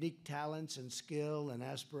your unique talents and skill and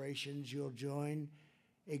aspirations. You'll join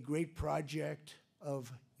a great project of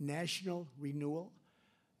national renewal,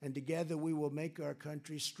 and together we will make our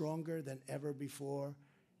country stronger than ever before.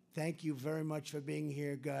 Thank you very much for being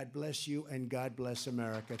here. God bless you, and God bless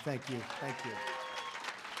America. Thank you. Thank you.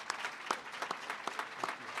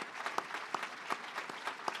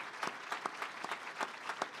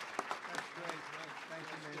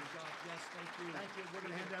 We're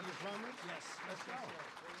going to hand out the diplomas? Yes, Let's go.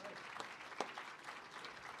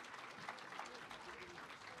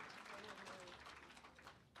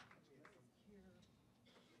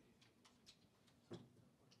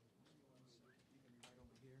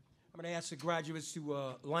 I'm going to ask the graduates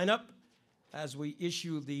to line up as we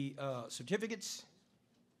issue the certificates.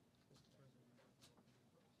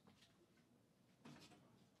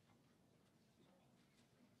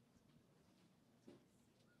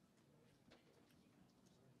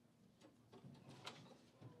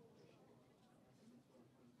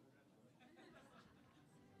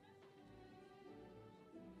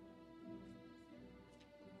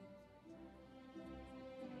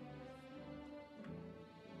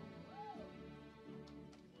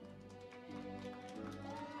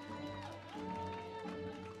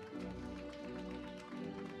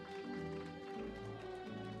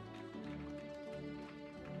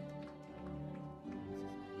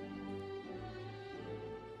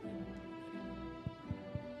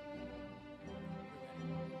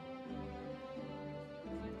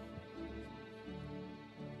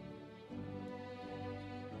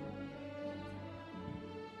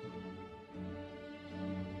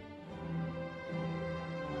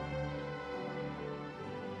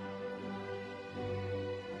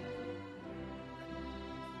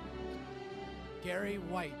 Gary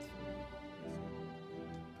White.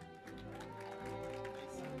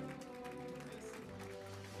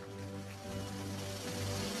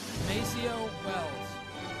 Maceo Wells.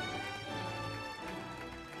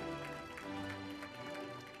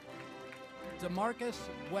 DeMarcus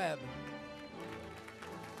Webb.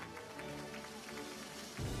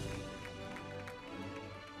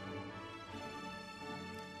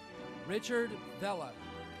 Richard Vella.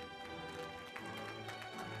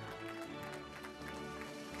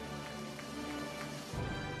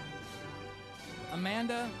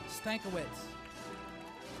 Amanda Stankiewicz.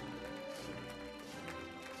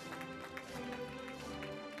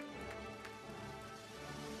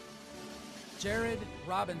 Jared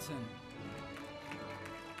Robinson.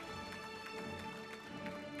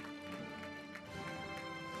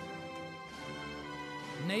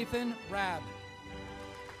 Nathan Rabb.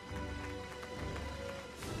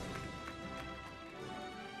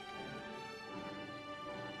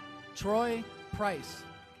 Troy Price.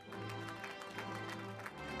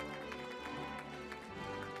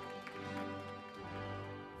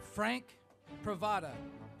 Frank Pravada.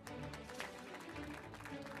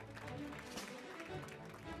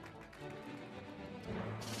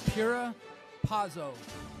 Pura Pazzo.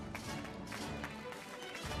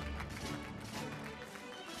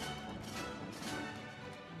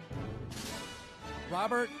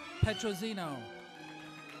 Robert Petrosino.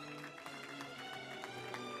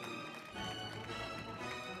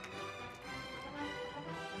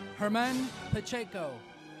 Herman Pacheco.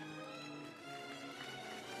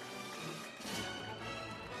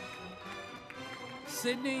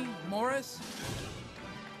 Sydney Morris.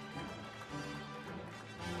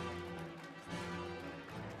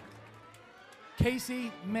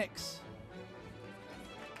 Casey Mix.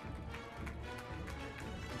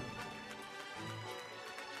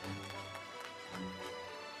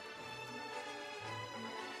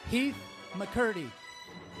 Heath McCurdy.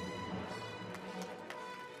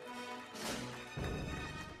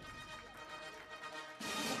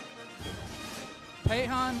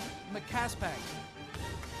 Pehan McCaspack.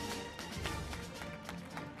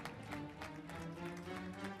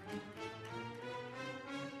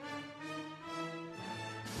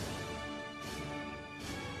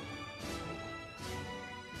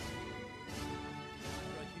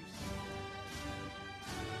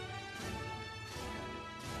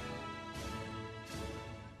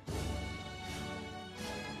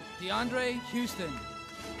 DeAndre Houston.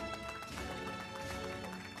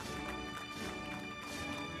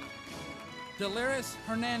 Delaris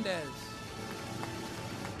Hernandez.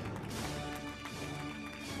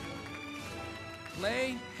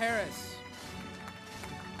 Leigh Harris.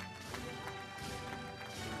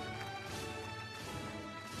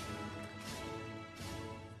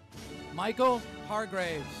 Michael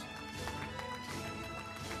Hargraves.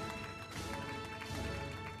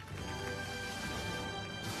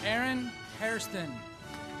 Aaron Hairston.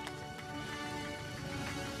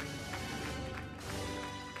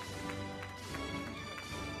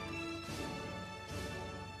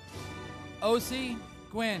 Osi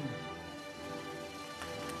Gwynn.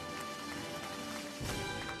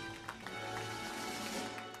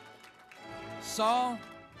 Saul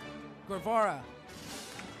Guevara.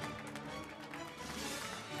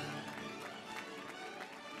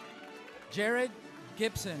 Jared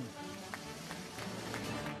Gibson.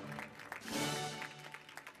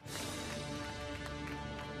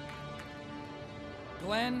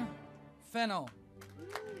 Glenn Fennell.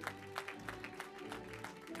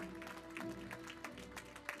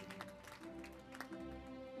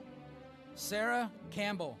 Sarah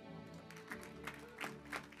Campbell.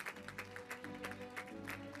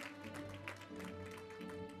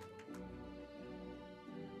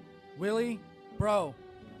 Willie Bro.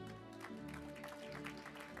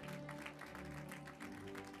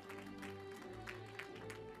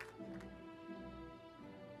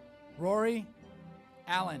 Rory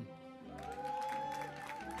Allen.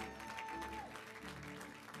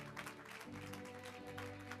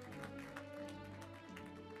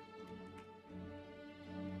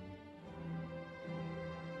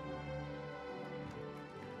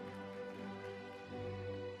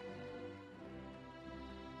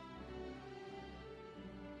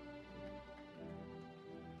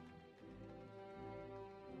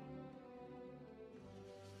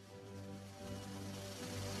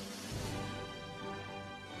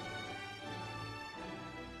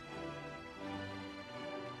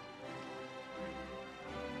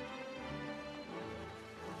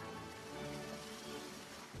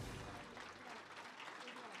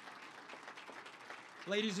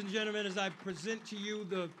 Ladies and gentlemen, as I present to you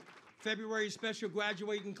the February special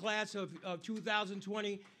graduating class of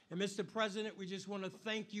 2020, and Mr. President, we just want to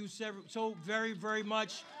thank you so very, very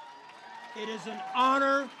much. It is an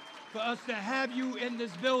honor for us to have you in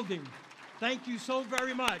this building. Thank you so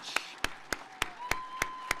very much.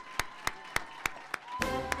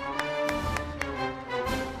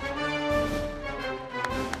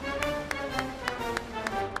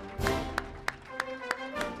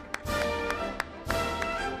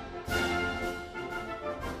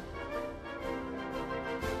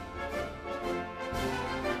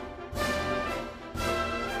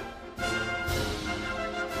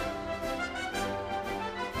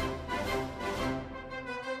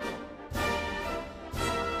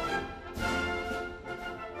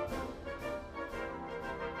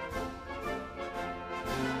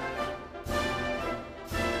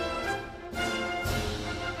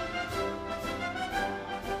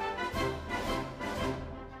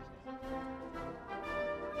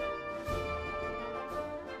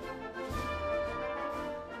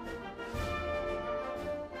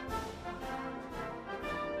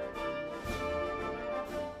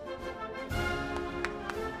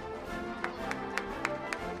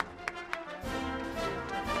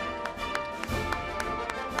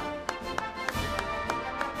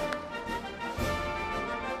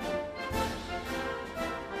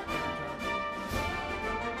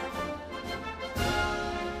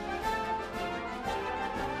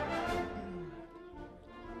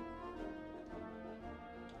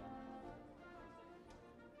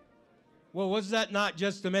 Well, was that not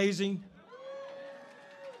just amazing?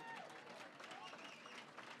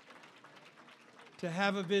 To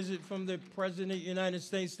have a visit from the President of the United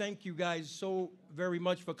States. Thank you guys so very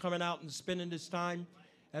much for coming out and spending this time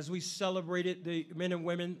as we celebrated the men and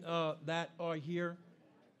women that are here.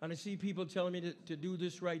 And I see people telling me to do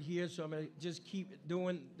this right here, so I'm going to just keep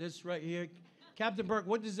doing this right here. Captain Burke,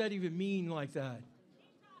 what does that even mean like that?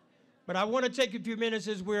 But I want to take a few minutes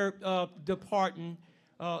as we're departing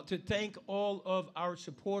to thank all of our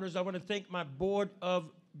supporters. I want to thank my board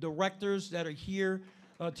of directors that are here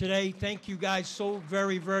today. Thank you guys so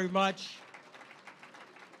very, very much.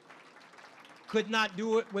 Could not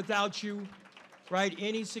do it without you, right?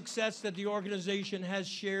 Any success that the organization has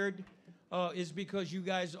shared is because you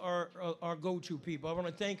guys are our go-to people. I want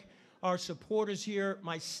to thank our supporters here,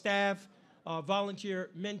 my staff,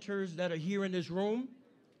 volunteer mentors that are here in this room.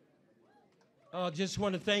 Just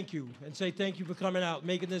want to thank you and say thank you for coming out,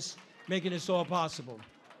 making this all possible.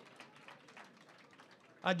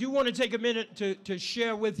 I do want to take a minute to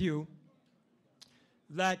share with you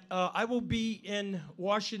that I will be in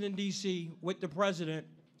Washington, D.C. with the president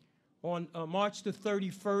on March the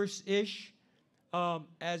 31st-ish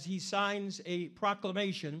as he signs a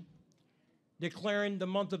proclamation declaring the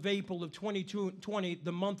month of April of 2020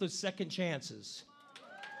 the month of second chances.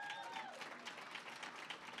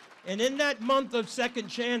 And in that month of second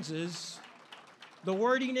chances, the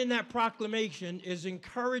wording in that proclamation is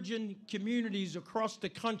encouraging communities across the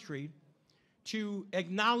country to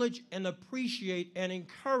acknowledge and appreciate and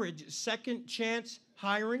encourage second chance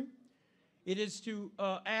hiring. It is to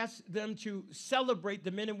ask them to celebrate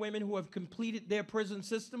the men and women who have completed their prison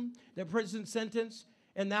system, their prison sentence,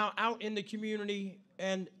 and now out in the community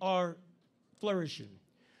and are flourishing.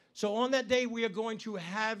 So on that day, we are going to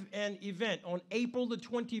have an event on April the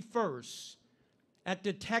 21st at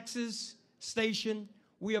the Texas station.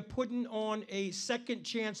 We are putting on a second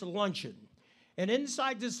chance luncheon. And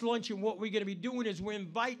inside this luncheon, what we're going to be doing is we're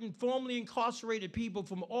inviting formerly incarcerated people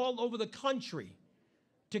from all over the country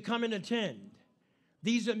to come and attend.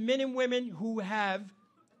 These are men and women who have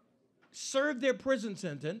served their prison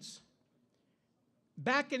sentence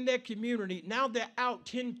back in their community. Now they're out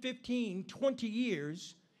 10, 15, 20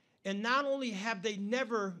 years, and not only have they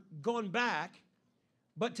never gone back,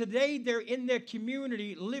 but today they're in their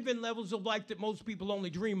community living levels of life that most people only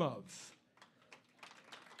dream of.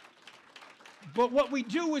 But what we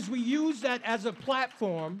do is we use that as a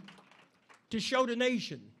platform to show the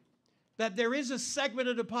nation that there is a segment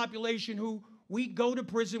of the population who we go to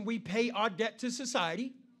prison, we pay our debt to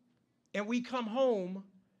society, and we come home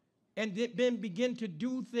and then begin to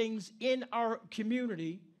do things in our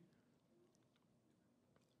community.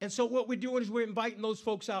 And so what we're doing is we're inviting those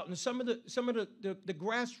folks out. And some of the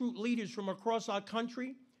grassroots leaders from across our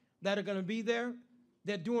country that are going to be there,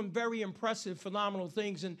 they're doing very impressive, phenomenal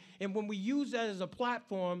things. And when we use that as a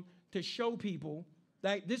platform to show people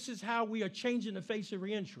that this is how we are changing the face of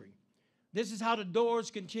reentry. This is how the doors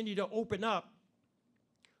continue to open up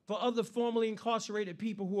for other formerly incarcerated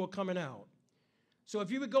people who are coming out. So if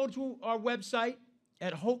you would go to our website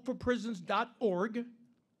at hopeforprisons.org,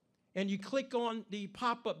 and you click on the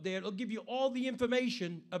pop-up there, it'll give you all the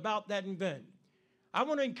information about that event. I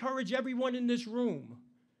want to encourage everyone in this room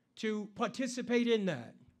to participate in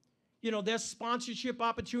that. You know, there's sponsorship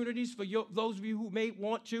opportunities for those of you who may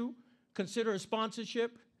want to consider a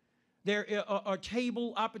sponsorship. There are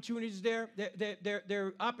table opportunities there. There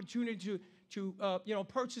are opportunities to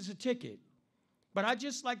purchase a ticket. But I'd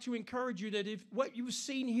just like to encourage you that if what you've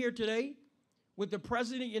seen here today, with the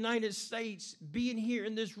President of the United States being here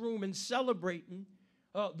in this room and celebrating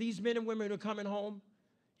these men and women who are coming home,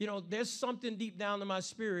 you know, there's something deep down in my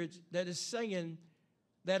spirit that is saying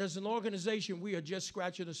that as an organization, we are just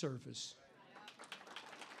scratching the surface.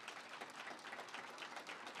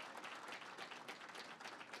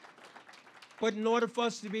 But in order for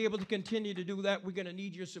us to be able to continue to do that, we're going to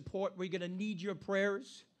need your support. We're going to need your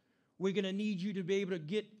prayers. We're going to need you to be able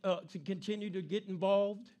to to continue to get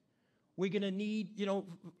involved. We're going to need,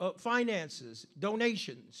 finances,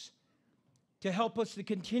 donations to help us to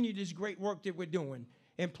continue this great work that we're doing.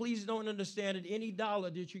 And please don't understand that any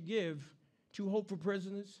dollar that you give to Hope for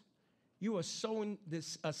Prisoners, you are sowing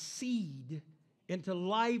a seed into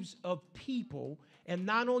lives of people. And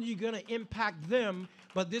not only are you going to impact them,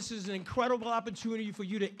 but this is an incredible opportunity for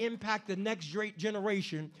you to impact the next great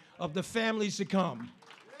generation of the families to come.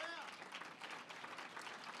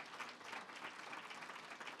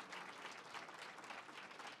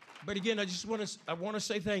 But again, I want to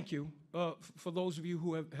say thank you for those of you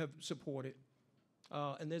who have supported.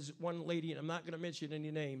 And there's one lady, and I'm not going to mention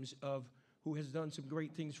any names, who has done some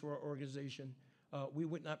great things for our organization. We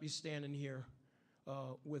would not be standing here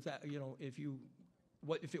without,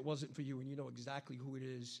 if it wasn't for you, and you know exactly who it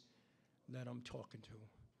is that I'm talking to.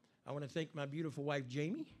 I want to thank my beautiful wife,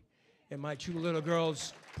 Jamie, and my two little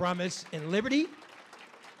girls, Promise and Liberty.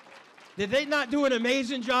 Did they not do an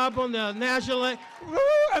amazing job on the national,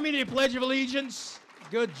 the Pledge of Allegiance?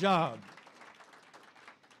 Good job.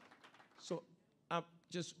 So I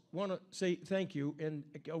just want to say thank you. And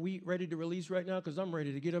are we ready to release right now? Because I'm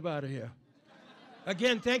ready to get up out of here.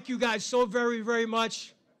 Again, thank you guys so very, very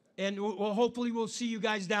much. And hopefully we'll see you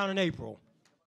guys down in April.